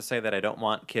that's not to say that I don't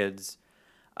want kids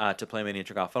to play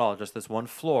miniature golf at all. Just this one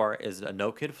floor is a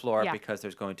no-kid floor Yeah. because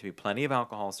there's going to be plenty of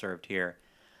alcohol served here.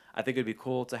 I think it'd be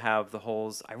cool to have the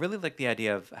holes. I really like the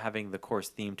idea of having the course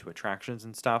themed to attractions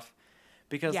and stuff.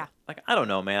 Because, Yeah. like, I don't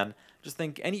know, man. Just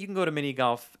think, you can go to mini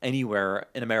golf anywhere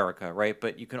in America, right?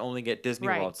 But you can only get Disney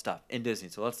Right. World stuff in Disney.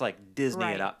 So let's like Disney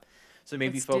Right. it up. So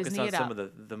maybe Let's focus Disney on it some up.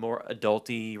 of the more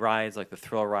adulty rides, like the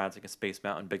thrill rides, like a Space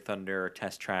Mountain, Big Thunder,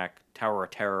 Test Track, Tower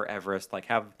of Terror, Everest. Like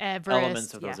have elements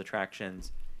Everest, of yeah. those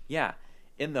attractions, yeah,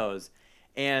 in those,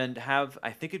 and have.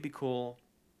 I think it'd be cool.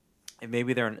 And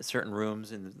maybe they're in certain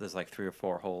rooms, and there's like 3 or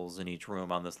 4 holes in each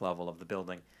room on this level of the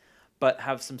building. But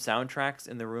have some soundtracks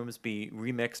in the rooms be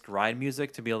remixed ride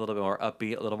music to be a little bit more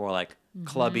upbeat, a little more like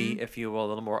clubby, if you will, a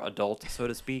little more adult, so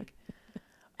to speak.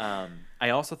 I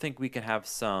also think we can have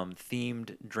some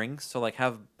themed drinks. So like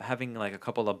having like a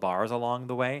couple of bars along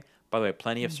the way. By the way,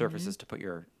 plenty of surfaces to put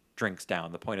your drinks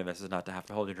down. The point of this is not to have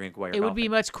to hold your drink while you're It would be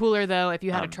golfing. much cooler though if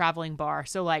you had a traveling bar,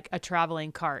 so like a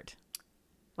traveling cart.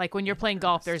 Like when you're playing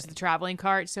golf, there's the traveling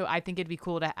cart, so I think it'd be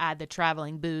cool to add the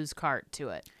traveling booze cart to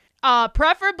it.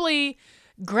 Preferably,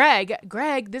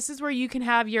 Greg, this is where you can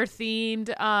have your themed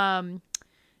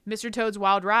Mr. Toad's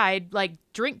Wild Ride like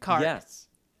drink cart. Yes.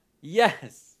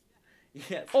 Yes.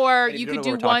 Yes. Or And if you don't could know what do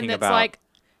we're one talking that's about, like,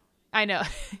 I know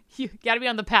you got to be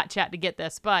on the Pat Chat to get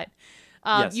this, but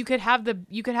Yes. you could have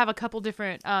a couple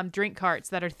different drink carts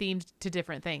that are themed to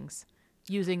different things,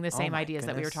 using the same my ideas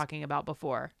that we were goodness. talking about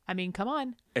before. I mean, come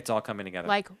on, It's all coming together.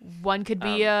 like one could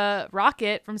be a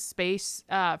rocket from Space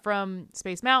Mountain.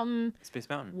 Space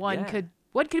Mountain. One yeah.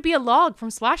 could be a log from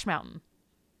Splash Mountain.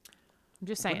 I'm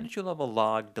just saying. Wouldn't you love a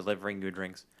log delivering you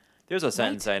drinks? There's a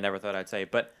sentence I never thought I'd say,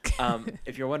 but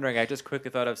if you're wondering, I just quickly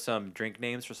thought of some drink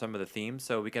names for some of the themes.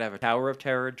 So we could have a Tower of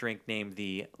Terror drink named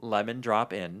the Lemon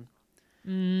Drop Inn,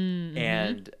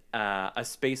 and a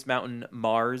Space Mountain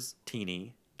Mars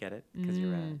Teeny. Get it? Because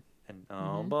you're red. And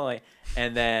oh boy,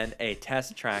 and then a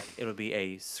Test Track. It'll be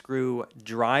a Screw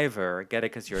Driver. Get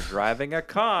it? Because you're driving a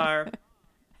car.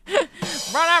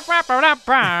 Yes.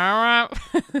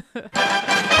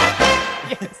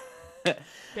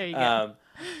 There you go.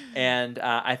 And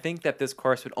I think that this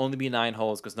course would only be 9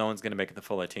 holes because no one's going to make it the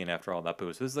full 18 after all that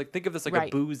booze. So this is like, think of this like a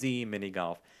Right. boozy mini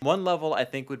golf. One level I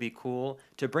think would be cool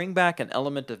to bring back an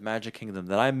element of Magic Kingdom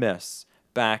that I miss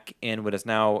back in what is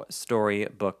now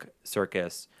Storybook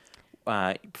Circus.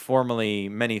 Formerly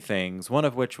many things, one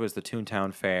of which was the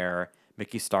Toontown Fair,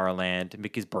 Mickey's Starland,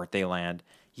 Mickey's Birthday Land.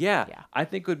 Yeah, I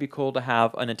think it would be cool to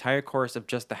have an entire course of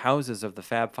just the houses of the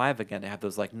Fab Five again, to have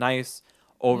those like nice,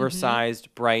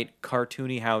 oversized, bright,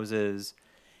 cartoony houses,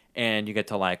 and you get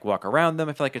to like walk around them.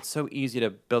 I feel like it's so easy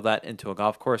to build that into a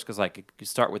golf course because like you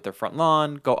start with their front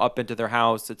lawn, go up into their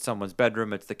house, it's someone's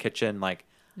bedroom, it's the kitchen. Like,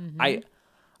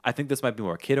 I think this might be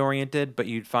more kid oriented, but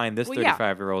you'd find this Well, yeah.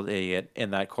 35-year-old idiot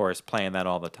in that course playing that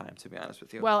all the time. To be honest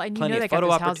with you, Well, and you plenty know of they got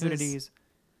photo those houses- opportunities.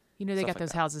 You know they stuff got like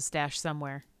those that. houses stashed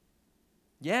somewhere.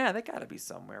 Yeah, they got to be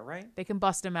somewhere, right? They can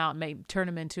bust them out and turn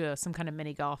them into some kind of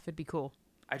mini golf. It'd be cool.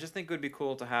 I just think it would be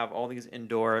cool to have all these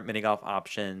indoor mini golf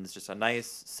options, just a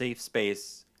nice, safe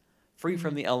space, free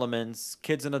from the elements,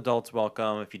 kids and adults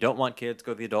welcome. If you don't want kids,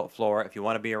 go to the adult floor. If you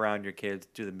want to be around your kids,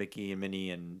 do the Mickey and Minnie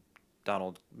and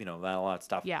Donald, all that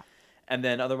stuff. Yeah. And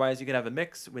then otherwise, you could have a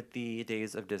mix with the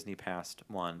Days of Disney Past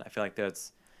one. I feel like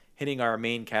that's hitting our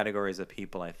main categories of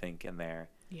people, I think, in there.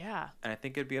 Yeah. And I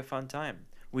think it'd be a fun time.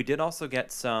 We did also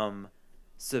get some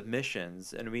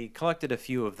submissions, and we collected a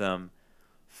few of them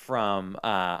from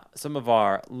some of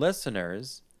our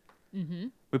listeners. Mm-hmm.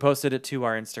 We posted it to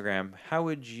our Instagram. How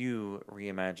would you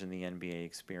reimagine the NBA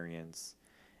experience?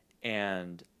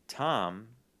 And Tom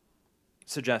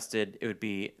suggested it would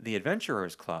be the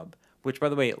Adventurers Club, which, by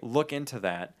the way, look into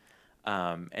that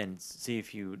and see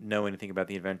if you know anything about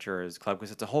the Adventurers Club,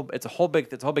 because it's a whole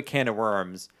big can of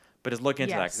worms. But just look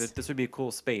into that, Yes. because this would be a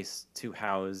cool space to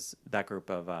house that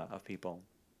group of people.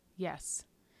 Yes.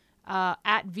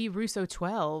 At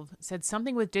VRusso12 said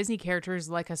something with Disney characters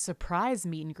like a surprise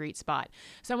meet and greet spot.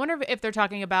 So I wonder if they're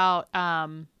talking about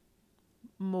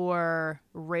more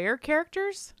rare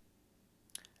characters.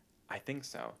 I think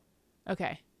so.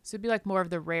 Okay. So it'd be like more of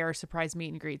the rare surprise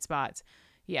meet and greet spots.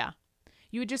 Yeah.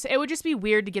 It would just be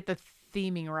weird to get the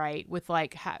theming right with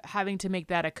like having to make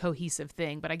that a cohesive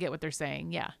thing, but I get what they're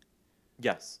saying. Yeah.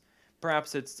 Yes.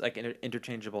 Perhaps it's like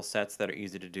interchangeable sets that are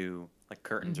easy to do, like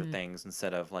curtains or things,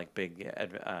 instead of like big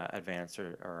advanced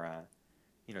or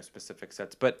specific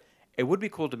sets. But it would be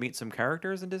cool to meet some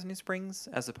characters in Disney Springs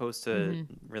as opposed to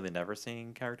really never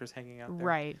seeing characters hanging out there.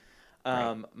 Right.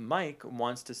 Mike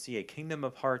wants to see a Kingdom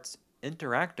of Hearts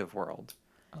interactive world.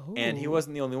 Oh. And he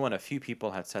wasn't the only one. A few people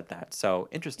had said that. So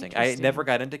interesting. I never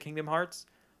got into Kingdom Hearts,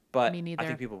 but Me I neither.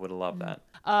 think people would love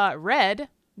that. Red,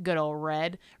 good old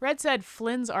Red. Red said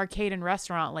Flynn's Arcade and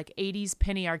Restaurant, like 80s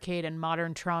Penny Arcade and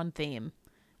modern Tron theme,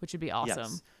 which would be awesome.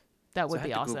 Yes. That would So I be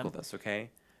had to awesome. Google this, okay?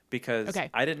 because Okay.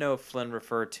 I didn't know if Flynn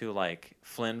referred to like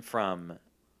Flynn from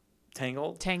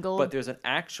Tangled. But there's an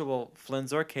actual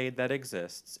Flynn's Arcade that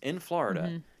exists in Florida.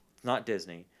 Mm-hmm. It's not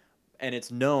Disney. And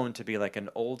it's known to be like an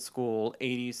old school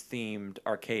 80s themed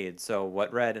arcade. So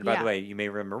what Red, and by the way, you may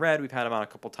remember Red, we've had him on a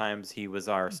couple times. He was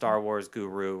our Star Wars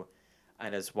guru,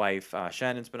 and his wife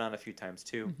Shannon's been on a few times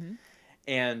too. Mm-hmm.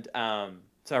 And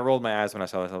so I rolled my eyes when I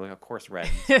saw this. I was like, of course Red's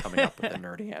coming up with a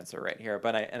nerdy answer right here.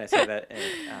 But I say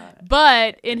that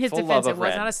but in his full defense, love it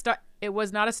of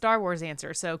was not a Star Wars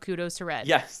answer, so kudos to Red.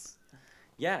 Yes.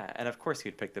 Yeah, and of course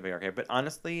he'd pick the big arcade. But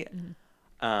honestly,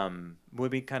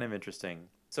 would be kind of interesting.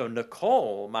 So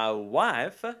Nicole, my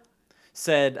wife,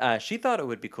 said she thought it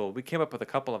would be cool. We came up with a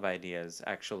couple of ideas,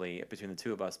 actually, between the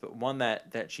two of us. But one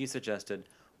that she suggested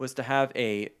was to have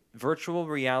a virtual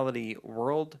reality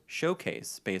world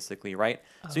showcase, basically, right?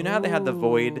 So you know how they had the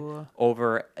Void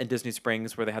over in Disney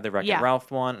Springs where they had the Wreck-It Ralph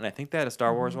one, and I think they had a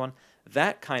Star Wars one?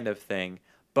 That kind of thing.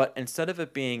 But instead of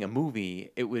it being a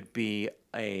movie, it would be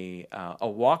a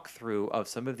walkthrough of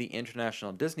some of the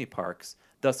international Disney parks,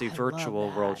 thus a virtual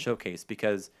world showcase,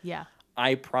 because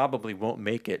I probably won't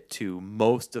make it to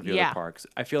most of the other parks.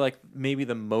 I feel like maybe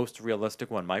the most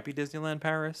realistic one might be Disneyland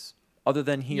Paris, other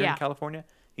than here in California,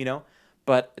 you know?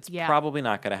 But it's probably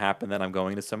not going to happen that I'm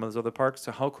going to some of those other parks.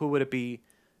 So how cool would it be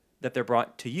that they're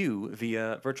brought to you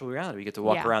via virtual reality? You get to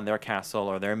walk around their castle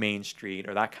or their main street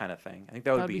or that kind of thing. I think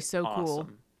that would be so awesome. Cool.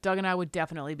 Doug and I would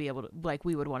definitely be able to, like,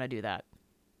 we would want to do that.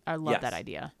 I love that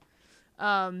idea.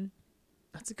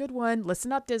 That's a good one.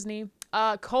 Listen up, Disney.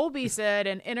 Colby said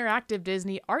an interactive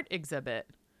Disney art exhibit.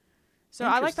 So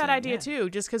I like that idea too,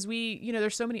 just because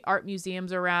there's so many art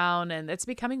museums around and it's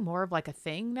becoming more of like a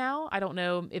thing now. I don't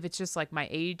know if it's just like my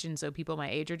age and so people my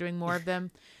age are doing more of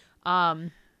them.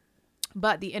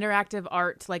 But the interactive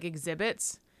art like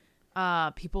exhibits,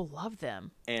 people love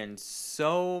them. And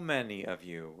so many of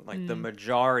you, like the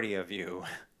majority of you,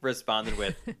 responded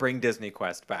with "Bring Disney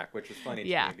Quest back," which was funny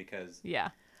to me because,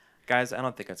 guys, I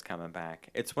don't think it's coming back.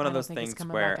 It's one of those things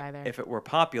where if it were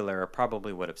popular, it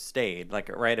probably would have stayed. Like,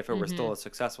 right, if it were still a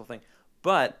successful thing,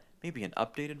 but maybe an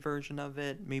updated version of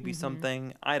it, maybe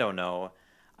something. I don't know.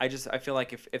 I feel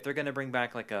like if they're gonna bring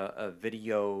back like a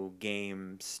video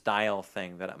game style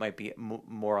thing, that it might be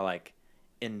more like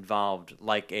involved,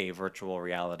 like a virtual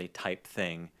reality type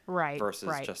thing,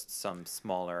 versus just some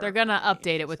smaller. They're gonna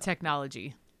update it with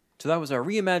technology. So that was our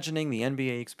reimagining the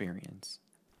NBA experience.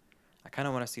 I kind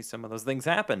of want to see some of those things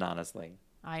happen, honestly.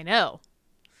 I know.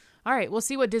 All right, we'll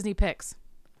see what Disney picks.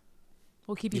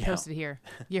 We'll keep you posted here.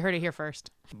 You heard it here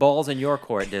first. Balls in your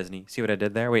court, Disney. See what I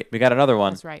did there? Wait, we got another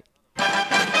one. That's right.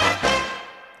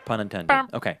 Pun intended.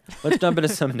 Okay, let's jump into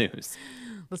some news.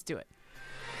 Let's do it.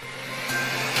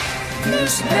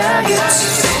 News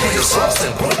nuggets.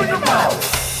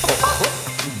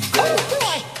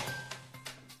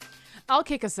 I'll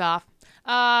kick us off.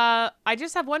 I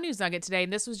just have one news nugget today,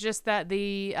 and this was just that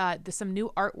some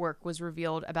new artwork was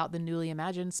revealed about the newly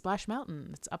imagined Splash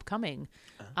Mountain. It's upcoming.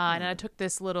 And I took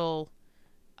this little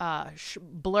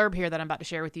blurb here that I'm about to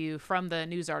share with you from the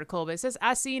news article. But it says,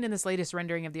 as seen in this latest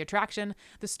rendering of the attraction,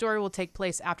 the story will take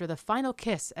place after the final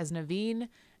kiss as Naveen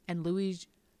and Louie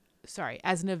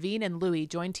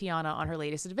join Tiana on her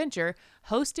latest adventure,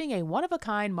 hosting a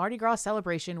one-of-a-kind Mardi Gras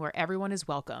celebration where everyone is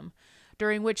welcome,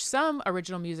 during which some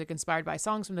original music inspired by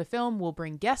songs from the film will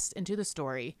bring guests into the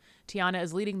story. Tiana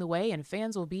is leading the way, and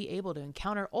fans will be able to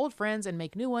encounter old friends and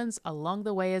make new ones along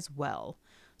the way as well.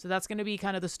 So that's going to be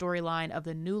kind of the storyline of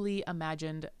the newly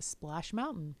imagined Splash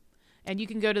Mountain. And you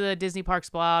can go to the Disney Parks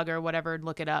blog or whatever and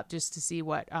look it up just to see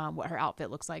what her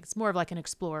outfit looks like. It's more of like an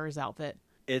explorer's outfit.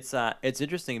 It's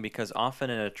interesting because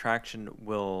often an attraction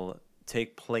will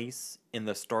take place in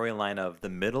the storyline of the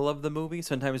middle of the movie,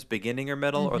 sometimes beginning or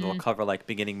middle, or they'll cover like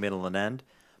beginning, middle, and end.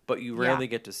 But you rarely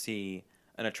get to see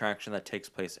an attraction that takes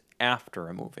place after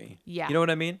a movie. Yeah. You know what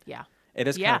I mean? Yeah. It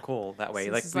is kind of cool that way.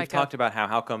 Like we've talked about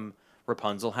how come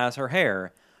Rapunzel has her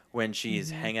hair when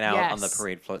she's hanging out on the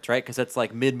parade floats, right? Because it's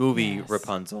like mid-movie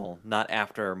Rapunzel, not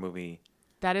after a movie.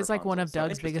 That is like one of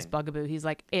Doug's biggest bugaboo. He's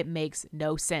like, it makes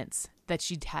no sense that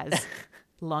she has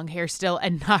long hair still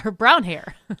and not her brown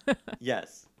hair.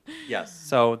 Yes.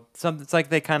 So it's like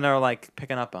they kind of are like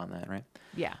picking up on that, right?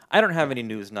 Yeah. I don't have any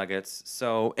news nuggets,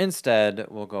 so instead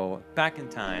we'll go back in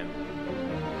time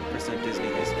for some Disney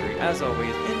history, as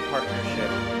always, in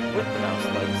partnership with the Mouse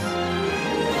Slugs.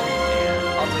 And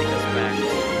I'll take us back to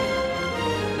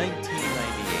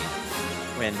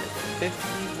 1998, when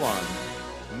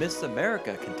 51 Miss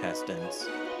America contestants,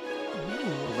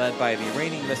 led by the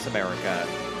reigning Miss America,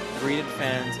 greeted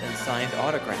fans and signed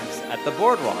autographs at the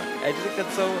boardwalk. I just think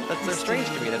that's so strange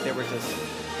to me that they were just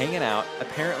hanging out.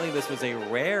 Apparently, this was a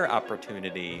rare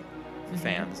opportunity for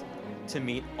fans to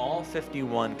meet all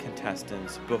 51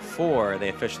 contestants before they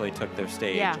officially took their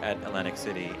stage at Atlantic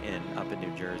City up in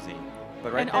New Jersey.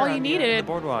 But right And there all you on needed- the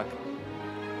boardwalk.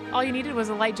 All you needed was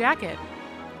a light jacket.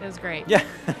 It was great. Yeah.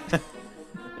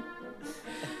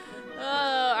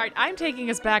 All right, I'm taking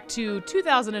us back to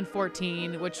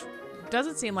 2014, which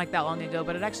doesn't seem like that long ago,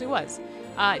 but it actually was.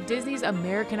 Disney's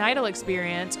American Idol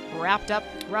experience wrapped up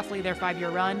roughly their 5-year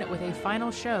run with a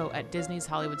final show at Disney's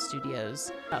Hollywood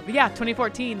Studios. But yeah,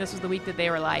 2014, this was the week that they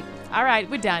were like, all right,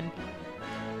 we're done.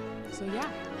 So yeah.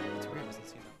 It's weird, doesn't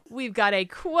seem that- We've got a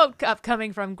quote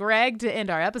upcoming from Greg to end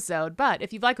our episode, but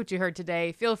if you like what you heard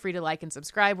today, feel free to like and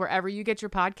subscribe wherever you get your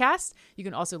podcasts. You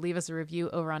can also leave us a review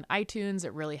over on iTunes.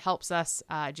 It really helps us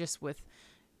just with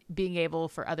being able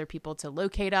for other people to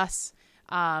locate us.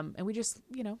 And we just,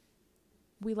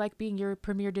 we like being your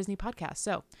premier Disney podcast.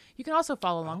 So you can also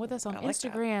follow along with us on I like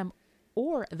that. Instagram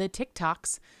or the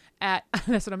TikToks at, that's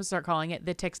what I'm going to start calling it,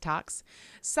 the TikToks.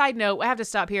 Side note, I have to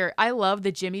stop here. I love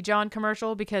the Jimmy John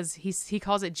commercial because he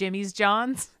calls it Jimmy's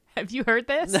Johns. Have you heard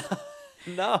this?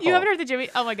 No. You haven't heard the Jimmy?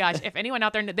 Oh my gosh. If anyone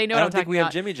out there, they know I what I'm don't think talking we about.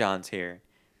 have Jimmy John's here.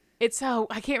 It's so,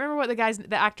 I can't remember what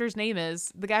the actor's name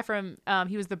is. The guy from,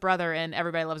 he was the brother in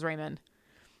Everybody Loves Raymond.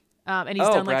 And he's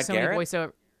done like Brad so Garrett? many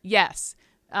voiceover. Yes.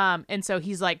 And so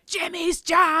he's like, Jimmy's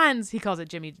Johns. He calls it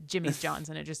Jimmy's Johns,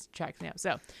 and it just tracks me up.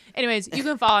 So anyways, you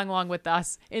can follow along with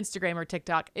us. Instagram or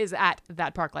TikTok is at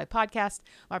That Park Life Podcast.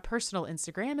 My personal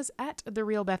Instagram is at The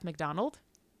Real Beth McDonald.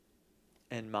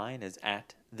 And mine is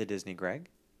at the Disney Greg.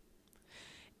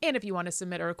 And if you want to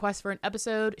submit a request for an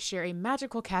episode, share a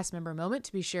magical cast member moment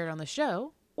to be shared on the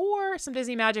show, or some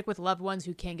Disney magic with loved ones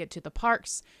who can't get to the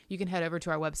parks, you can head over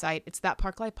to our website. It's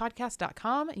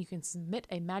thatparklifepodcast.com, and you can submit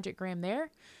a magic-gram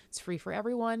there. It's free for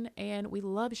everyone, and we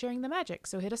love sharing the magic,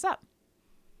 so hit us up.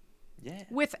 Yeah.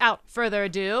 Without further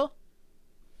ado,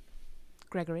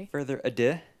 Gregory. Further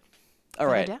ado. All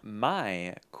Further right. ado.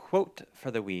 My quote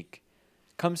for the week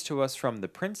comes to us from the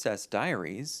Princess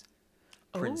Diaries,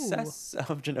 Princess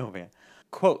of Genovia.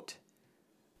 Quote,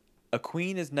 "A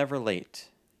queen is never late.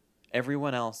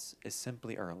 Everyone else is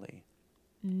simply early."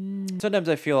 Sometimes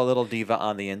I feel a little diva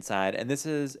on the inside, and this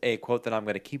is a quote that I'm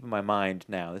going to keep in my mind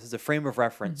now. This is a frame of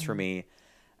reference for me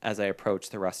as I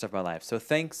approach the rest of my life. So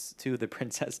thanks to the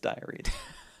Princess Diaries.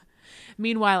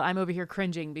 Meanwhile, I'm over here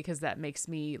cringing because that makes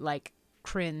me,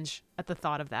 cringe at the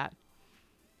thought of that.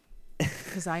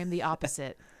 Because I am the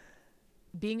opposite.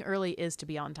 Being early is to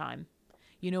be on time.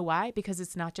 You know why? Because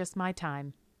it's not just my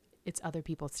time. It's other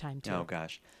people's time, too. Oh,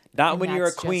 gosh. Not And when you're a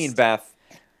that's queen, just- Beth.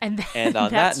 And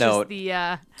on that's that note- just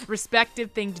the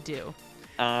respective thing to do.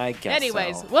 I guess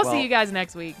Anyways, so. we'll Well, see you guys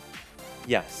next week.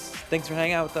 Yes. Thanks for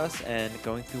hanging out with us and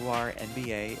going through our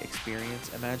NBA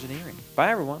Experience Imagineering. Bye,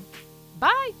 everyone.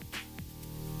 Bye.